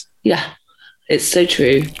things. Yeah, it's so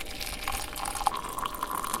true.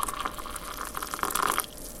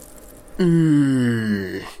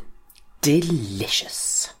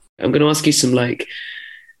 Delicious. I'm going to ask you some like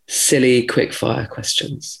silly quick fire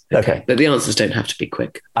questions. Okay. But the answers don't have to be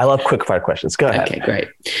quick. I love quick fire questions. Go ahead. Okay, great.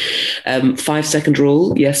 5-second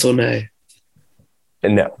rule, yes or no?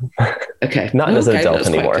 No. Okay. Not as an adult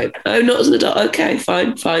anymore. Oh, not as an adult. Okay,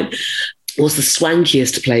 fine. What's the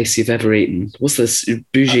swankiest place you've ever eaten? What's the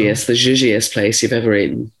bougiest, the zhuzhiest place you've ever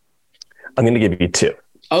eaten? I'm going to give you 2.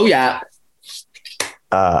 Oh, yeah.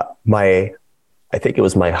 I think it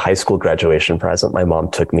was my high school graduation present. My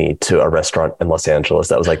mom took me to a restaurant in Los Angeles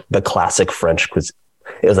that was like the classic French cuisine.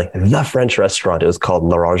 It was like the French restaurant. It was called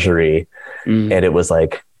L'Orangerie. And it was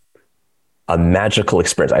like a magical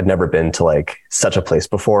experience. I'd never been to like such a place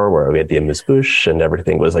before, where we had the amuse-bouche and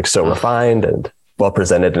everything was like so refined and well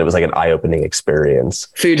presented. And it was like an eye-opening experience.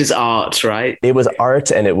 Food is art, right? It was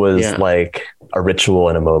art, and it was like a ritual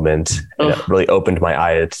in a moment. And it really opened my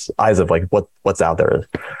eyes of like what's out there.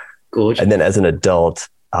 Gorgeous. And then as an adult,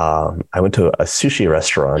 I went to a sushi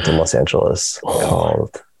restaurant in Los Angeles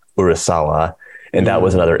called Urasawa. And that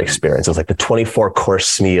was another experience. It was like the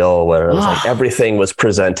 24-course meal where it was like everything was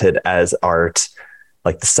presented as art.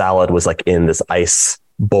 Like the salad was like in this ice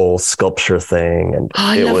bowl sculpture thing. And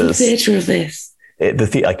I love the theater of this.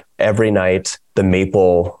 like every night, the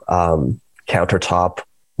maple countertop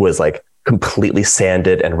was like completely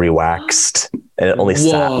sanded and rewaxed, and it only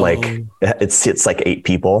sat like it sits like 8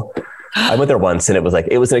 people. I went there once, and it was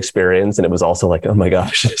an experience, and it was also like, oh my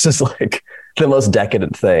gosh, this is like the most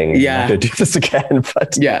decadent thing. Yeah, I'm gonna do this again.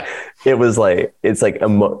 But yeah, it was like, it's like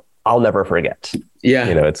I'll never forget. Yeah,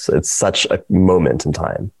 you know, it's such a moment in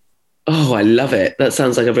time. Oh, I love it. That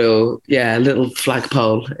sounds like a real, little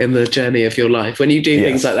flagpole in the journey of your life when you do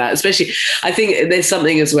things like that. Especially, I think there's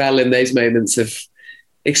something as well in those moments of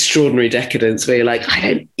extraordinary decadence where you're like,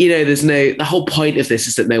 the whole point of this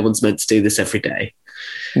is that no one's meant to do this every day.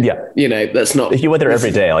 Yeah. You know, that's not... If you went there every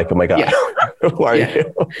day, like, oh my God, who are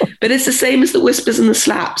you? But it's the same as the whispers and the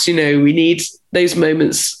slaps, you know, we need those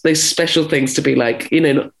moments, those special things to be like, you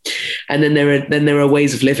know, and then there are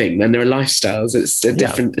ways of living, then there are lifestyles. It's a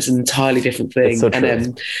different, it's an entirely different thing. So true.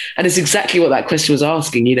 And it's exactly what that question was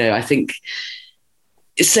asking, you know. I think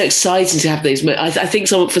it's so exciting to have those. I think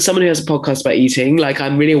for someone who has a podcast about eating, like,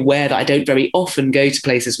 I'm really aware that I don't very often go to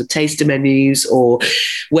places with taster menus or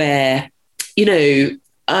where, you know,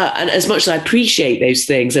 and as much as I appreciate those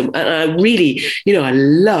things, and I really, you know, I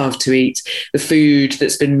love to eat the food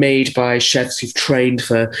that's been made by chefs who've trained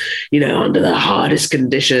for, you know, under the hardest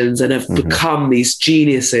conditions and have become these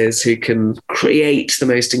geniuses who can create the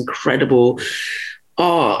most incredible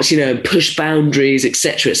art, you know, push boundaries,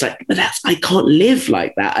 etc. It's like, but I can't live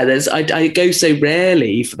like that. And I go so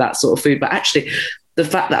rarely for that sort of food, but actually the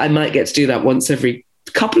fact that I might get to do that once every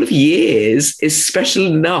couple of years is special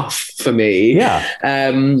enough for me. Yeah.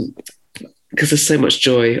 Because there's so much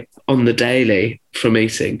joy on the daily from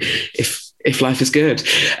eating if life is good.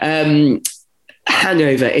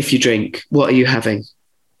 Hangover, if you drink, what are you having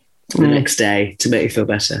the next day to make you feel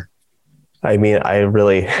better? I mean, I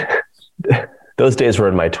really, those days were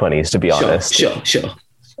in my 20s, to be honest. Sure.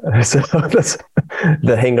 So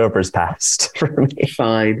the hangover's passed for me.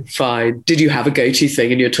 Fine. Did you have a go-to thing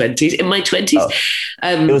in your 20s? In my 20s,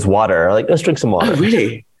 it was water. Like, let's drink some water. Oh,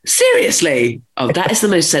 really? Seriously? Oh, that is the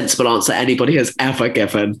most sensible answer anybody has ever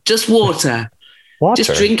given. Just water.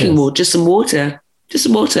 Just drinking water. Just some water.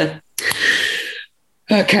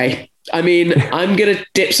 Okay. I mean, I'm going to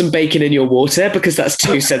dip some bacon in your water because that's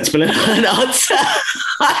too sensible an answer.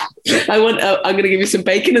 I'm going to give you some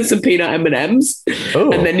bacon and some peanut M&Ms,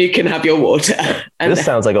 and then you can have your water. And this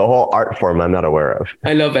sounds like a whole art form I'm not aware of.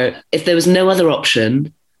 I love it. If there was no other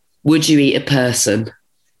option, would you eat a person?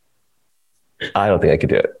 I don't think I could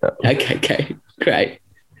do it. No. Okay, great.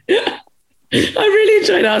 I really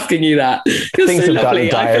enjoyed asking you that. You're Things so have lovely.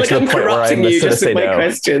 gotten dire I feel like I'm corrupting you just with my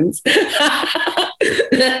questions.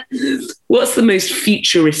 What's the most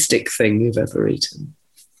futuristic thing you've ever eaten?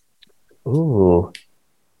 Ooh.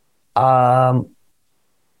 I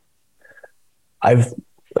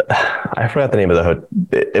forgot the name of the hotel.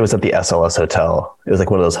 It was at the SLS Hotel. It was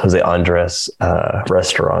like one of those Jose Andres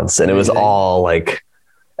restaurants, and it was all like,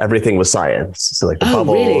 everything was science. So like the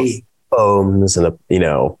bubbles, foams, and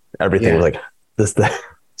everything was like this thing.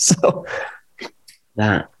 So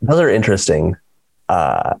those are interesting,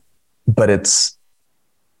 but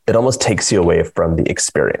it almost takes you away from the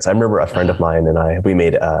experience. I remember a friend of mine and we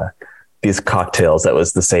made these cocktails that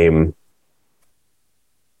was the same,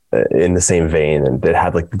 in the same vein, and it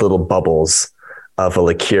had like little bubbles of a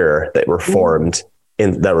liqueur that were formed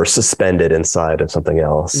that were suspended inside of something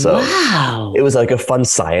else. So it was like a fun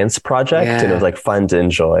science project, and it was like fun to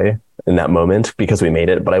enjoy in that moment because we made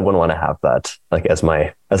it. But I wouldn't want to have that like as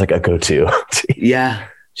like a go-to. Yeah,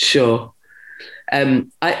 sure.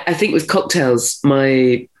 I think with cocktails,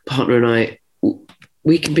 my partner and I,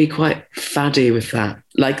 we can be quite faddy with that.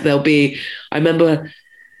 Like I remember,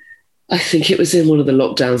 I think it was in one of the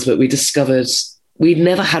lockdowns, but we discovered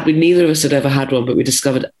neither of us had ever had one, but we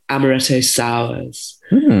discovered amaretto sours.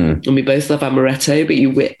 And we both love amaretto, but you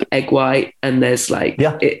whip egg white and there's like,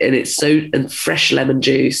 and it's and fresh lemon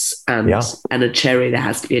juice and a cherry. There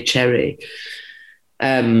has to be a cherry.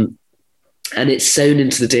 And it's sewn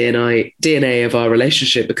into the DNA of our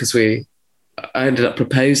relationship because I ended up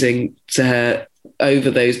proposing to her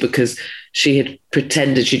over those because she had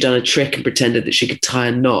pretended she'd done a trick and pretended that she could tie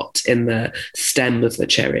a knot in the stem of the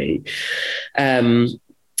cherry. And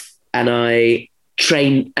I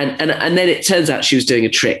trained, and then it turns out she was doing a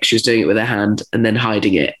trick. She was doing it with her hand and then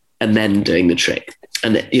hiding it and then doing the trick.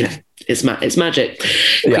 And it's magic,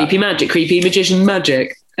 creepy magic, creepy magician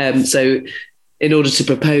magic. So in order to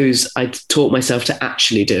propose, I taught myself to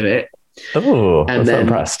actually do it. Oh, and I'm then, so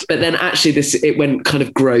impressed. But then actually it went kind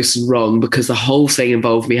of gross and wrong because the whole thing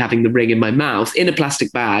involved me having the ring in my mouth in a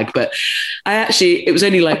plastic bag. But it was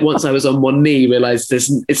only like once I was on one knee, realized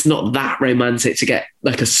it's not that romantic to get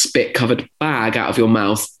like a spit covered bag out of your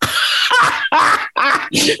mouth.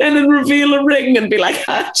 And then reveal a ring and be like,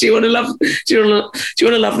 do you want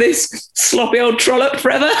to love this sloppy old trollop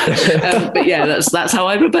forever? But yeah, that's how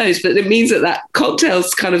I propose. But it means that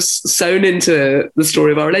cocktail's kind of sewn into the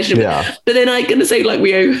story of our relationship. Yeah. But then I'm gonna say like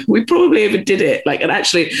we probably overdid it. Like, and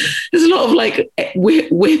actually, there's a lot of like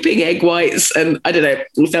whipping egg whites, and I don't know.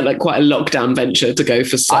 It felt like quite a lockdown venture to go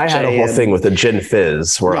for such. I had a whole thing with the gin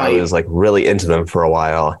fizz where I was like really into them for a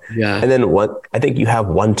while. Yeah. And then I think you have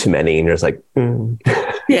one too many, and you're just like,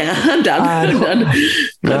 yeah, I'm done. I'm done.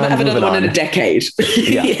 I have another one in a decade.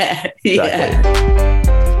 Yeah. Exactly.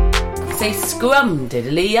 Say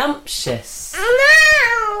scrumdiddly-umptious.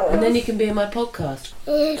 And then you can be in my podcast.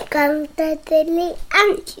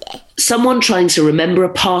 Someone trying to remember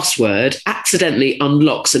a password accidentally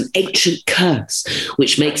unlocks an ancient curse,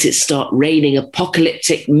 which makes it start raining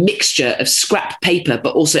apocalyptic mixture of scrap paper,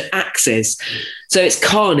 but also axes. So it's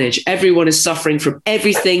carnage. Everyone is suffering from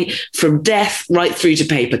everything from death right through to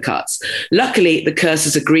paper cuts. Luckily, the curse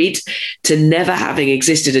has agreed to never having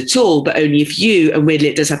existed at all, but only if you, and weirdly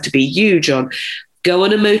it does have to be you, John, go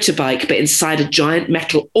on a motorbike, but inside a giant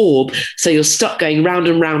metal orb. So you're stuck going round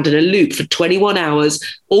and round in a loop for 21 hours,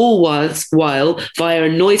 all while via a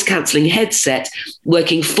noise cancelling headset,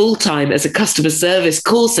 working full time as a customer service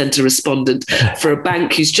call centre respondent for a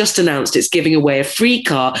bank who's just announced it's giving away a free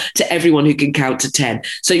car to everyone who can count to 10.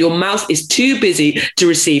 So your mouth is too busy to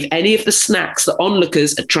receive any of the snacks that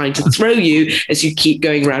onlookers are trying to throw you as you keep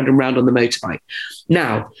going round and round on the motorbike.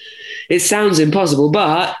 Now, it sounds impossible,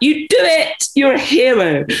 but you do it. You're a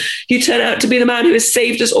hero. You turn out to be the man who has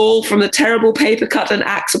saved us all from the terrible paper cut and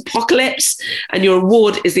axe apocalypse. And your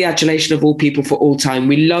reward is the adulation of all people for all time.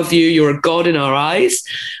 We love you. You're a god in our eyes.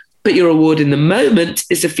 But your reward in the moment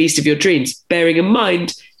is the feast of your dreams, bearing in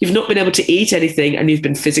mind you've not been able to eat anything and you've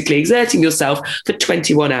been physically exerting yourself for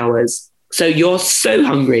 21 hours. So you're so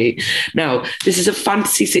hungry. Now, this is a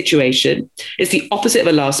fantasy situation. It's the opposite of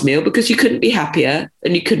a last meal because you couldn't be happier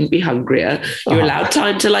and you couldn't be hungrier. You're allowed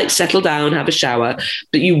time to like settle down, have a shower,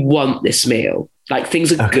 but you want this meal. Like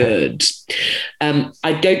things are good.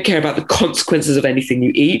 I don't care about the consequences of anything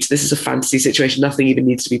you eat. This is a fantasy situation. Nothing even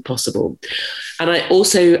needs to be possible. And I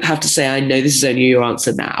also have to say, I know this is only your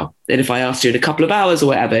answer now. And if I asked you in a couple of hours or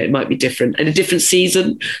whatever, it might be different. In a different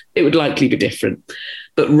season, it would likely be different.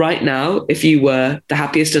 But right now, if you were the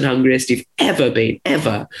happiest and hungriest you've ever been,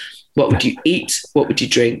 ever, what would you eat? What would you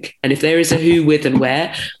drink? And if there is a who, with, and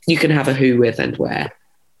where, you can have a who, with, and where.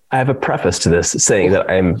 I have a preface to this saying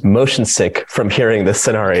that I'm motion sick from hearing this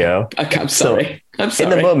scenario. Okay, I'm sorry. In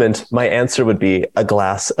the moment, my answer would be a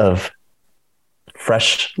glass of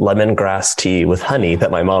fresh lemongrass tea with honey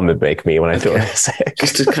that my mom would make me when I feel sick.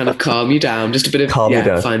 Just to kind of calm you down. Just a bit of calm me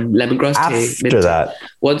down. Fine lemongrass tea. After that.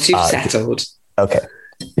 Once you've settled. Okay.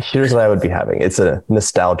 Here's what I would be having. It's a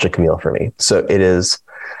nostalgic meal for me. So it is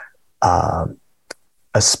a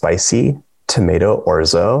spicy tomato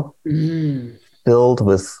orzo filled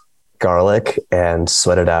with garlic and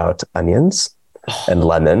sweated out onions and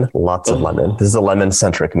lemon, lots of lemon. This is a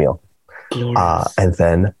lemon-centric meal. And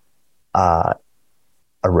then a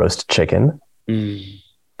roast chicken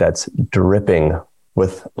that's dripping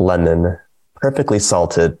with lemon, perfectly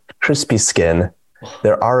salted, crispy skin.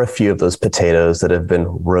 There are a few of those potatoes that have been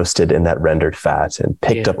roasted in that rendered fat and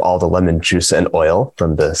picked up all the lemon juice and oil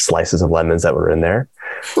from the slices of lemons that were in there.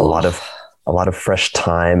 A lot of fresh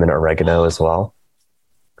thyme and oregano as well.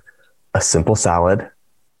 A simple salad.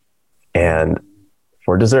 And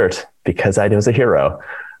for dessert, because I was a hero,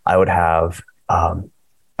 I would have a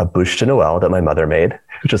bûche de Noël that my mother made,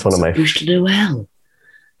 which is one of my... Bûche de Noël.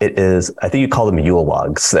 It is, I think you call them Yule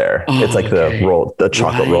logs there. It's like the roll, the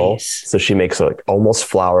chocolate roll. So she makes like almost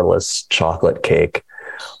flourless chocolate cake.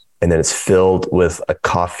 And then it's filled with a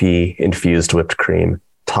coffee infused whipped cream,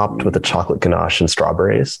 topped with a chocolate ganache and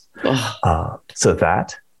strawberries. So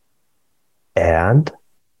that, and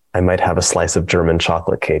I might have a slice of German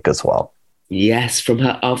chocolate cake as well. Yes, from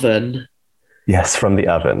her oven. Yes, from the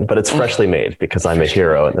oven, but it's freshly made because I'm a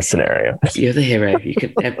hero in this scenario. You're the hero. You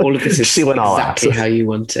can. All of this is exactly how you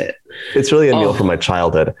want it. It's really a meal from my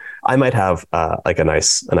childhood. I might have like a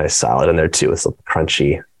nice salad in there too, with some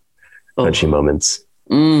crunchy moments.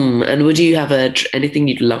 And would you have anything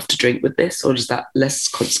you'd love to drink with this, or is that less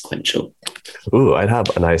consequential? Ooh, I'd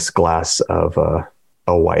have a nice glass of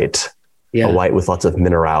a white with lots of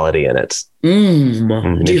minerality in it.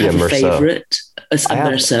 Do you have a favorite? A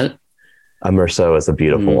Merceau? A Meursault is a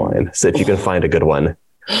beautiful wine. So if you can find a good one,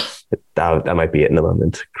 that might be it in a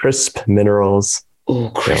moment. Crisp minerals.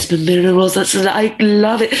 Oh, crisp and minerals. I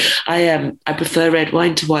love it. I prefer red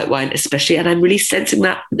wine to white wine, especially, and I'm really sensing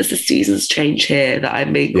that as the seasons change here, that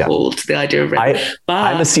I'm being called to the idea of red.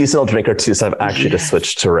 I'm a seasonal drinker too, so I've actually just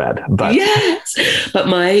switched to red. But but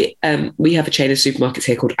we have a chain of supermarkets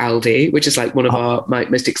here called Aldi, which is like one of our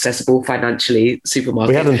most accessible financially supermarkets.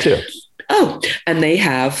 We have them too. Oh, and they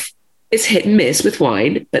have, it's hit and miss with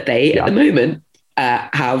wine, but they at the moment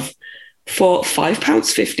have for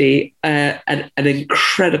 £5.50 an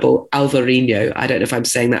incredible Alvarinho. I don't know if I'm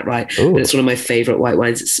saying that right, but it's one of my favorite white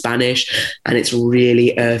wines. It's Spanish and it's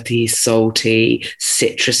really earthy, salty,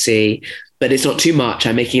 citrusy, but it's not too much.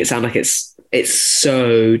 I'm making it sound like it's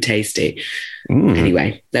so tasty.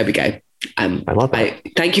 Anyway, there we go. I love that.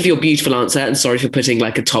 Thank you for your beautiful answer, and sorry for putting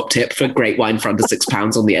like a top tip for great wine for under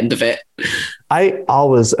 £6 on the end of it. I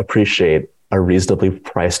always appreciate a reasonably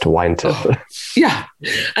priced wine tip. Yeah.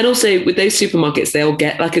 And also with those supermarkets, they'll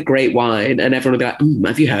get like a great wine and everyone will be like,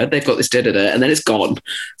 have you heard? They've got this da-da-da, and then it's gone.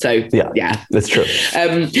 So yeah, that's true.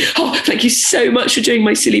 Thank you so much for doing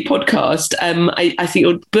my silly podcast. I think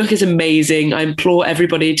your book is amazing. I implore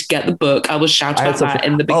everybody to get the book. I will shout out that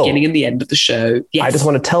in the beginning and the end of the show. Yes. I just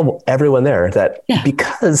want to tell everyone there that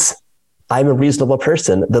because I'm a reasonable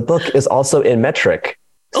person, the book is also in metric.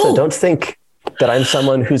 So don't think that I'm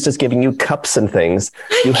someone who's just giving you cups and things.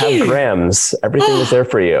 You have grams. Everything is there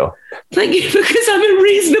for you. Thank you, because I'm a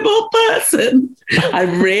reasonable person. I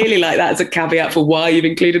really like that as a caveat for why you've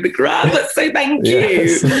included the grams. So thank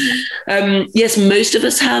you. Yes, most of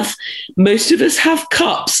us have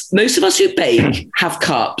cups. Most of us who bake have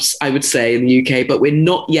cups, I would say, in the UK, but we're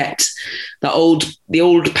not yet the old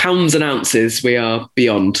pounds and ounces. We are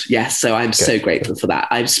beyond. Yes. So I'm so grateful for that.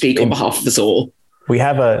 I speak on behalf of us all. We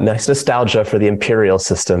have a nice nostalgia for the imperial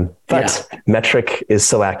system, but metric is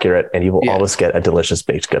so accurate, and you will always get a delicious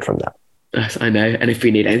baked good from that. Yes, I know. And if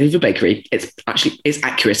we need anything for bakery, it's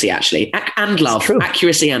accuracy, actually, and love.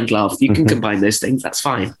 Accuracy and love. You can combine those things. That's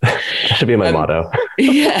fine. That should be my motto.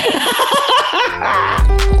 Yeah.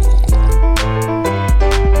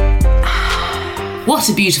 What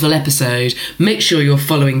a beautiful episode. Make sure you're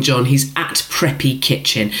following John. He's at Preppy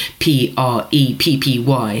Kitchen,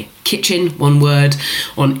 Preppy Kitchen, one word,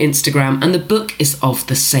 on Instagram, and the book is of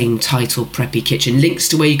the same title, Preppy Kitchen. Links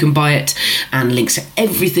to where you can buy it and links to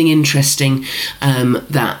everything interesting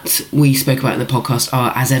that we spoke about in the podcast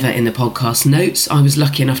are, as ever, in the podcast notes. I was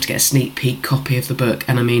lucky enough to get a sneak peek copy of the book,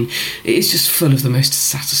 and I mean, it's just full of the most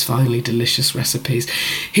satisfyingly delicious recipes.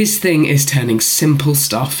 His thing is turning simple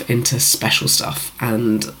stuff into special stuff,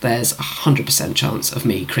 and there's 100% chance of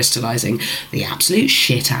me crystallising the absolute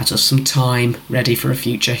shit out of some thyme ready for a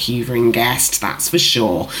future Hoovering guest, that's for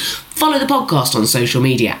sure. Follow the podcast on social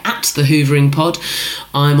media at The Hoovering Pod.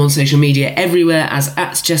 I'm on social media everywhere as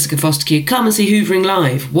at Jessica Fostekew. Come and see Hoovering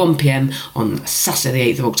live, 1 p.m. on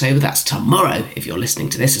Saturday the 8th of October. That's tomorrow, if you're listening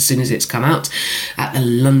to this as soon as it's come out, at the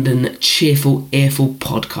London Cheerful Earful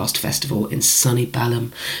Podcast Festival in sunny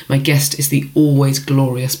Balham. My guest is the always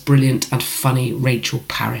glorious, brilliant and funny Rachel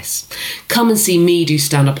Paris. Come and see me do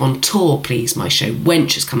stand-up on tour, please. My show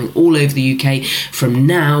Wench is coming all over the UK from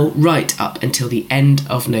now right up until the end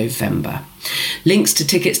of November. Links to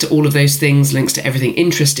tickets to all of those things, links to everything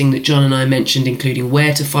interesting that John and I mentioned, including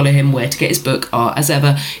where to follow him, where to get his book, are, as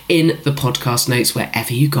ever, in the podcast notes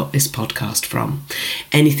wherever you got this podcast from.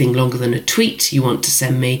 Anything longer than a tweet you want to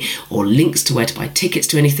send me, or links to where to buy tickets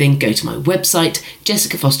to anything, go to my website,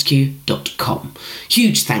 jessicafostekew.com.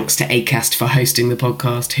 Huge thanks to Acast for hosting the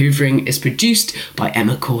podcast. Hoovering is produced by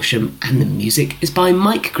Emma Corsham, and the music is by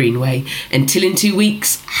Mike Greenway. Until in 2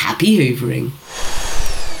 weeks, happy Hoovering.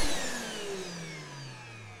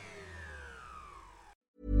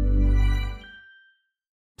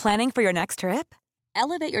 Planning for your next trip?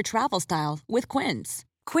 Elevate your travel style with Quince.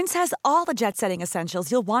 Quince has all the jet-setting essentials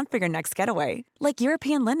you'll want for your next getaway, like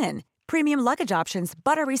European linen, premium luggage options,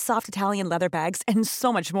 buttery soft Italian leather bags, and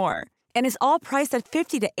so much more. And is all priced at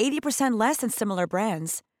 50 to 80% less than similar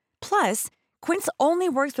brands. Plus, Quince only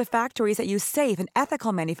works with factories that use safe and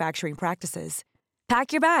ethical manufacturing practices.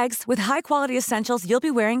 Pack your bags with high-quality essentials you'll be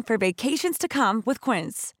wearing for vacations to come with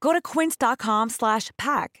Quince. Go to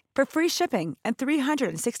quince.com/pack for free shipping and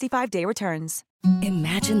 365-day returns.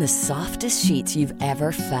 Imagine the softest sheets you've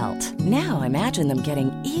ever felt. Now imagine them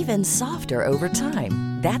getting even softer over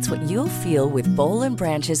time. That's what you'll feel with Boll &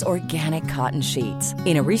 Branch's organic cotton sheets.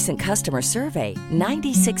 In a recent customer survey,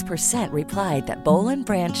 96% replied that Boll &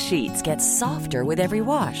 Branch sheets get softer with every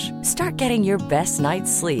wash. Start getting your best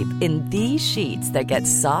night's sleep in these sheets that get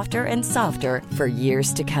softer and softer for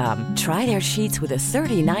years to come. Try their sheets with a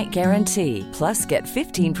 30-night guarantee. Plus, get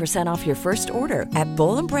 15% off your first order at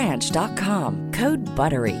bollandbranch.com. Code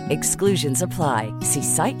BUTTERY. Exclusions apply. See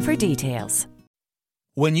site for details.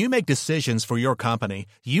 When you make decisions for your company,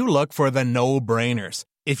 you look for the no-brainers.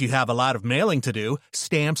 If you have a lot of mailing to do,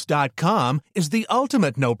 Stamps.com is the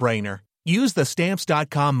ultimate no-brainer. Use the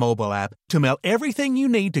Stamps.com mobile app to mail everything you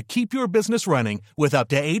need to keep your business running with up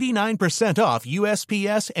to 89% off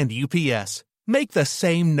USPS and UPS. Make the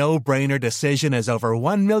same no-brainer decision as over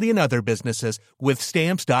 1 million other businesses with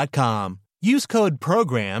Stamps.com. Use code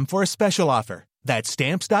PROGRAM for a special offer. That's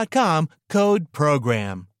Stamps.com, code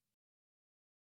PROGRAM.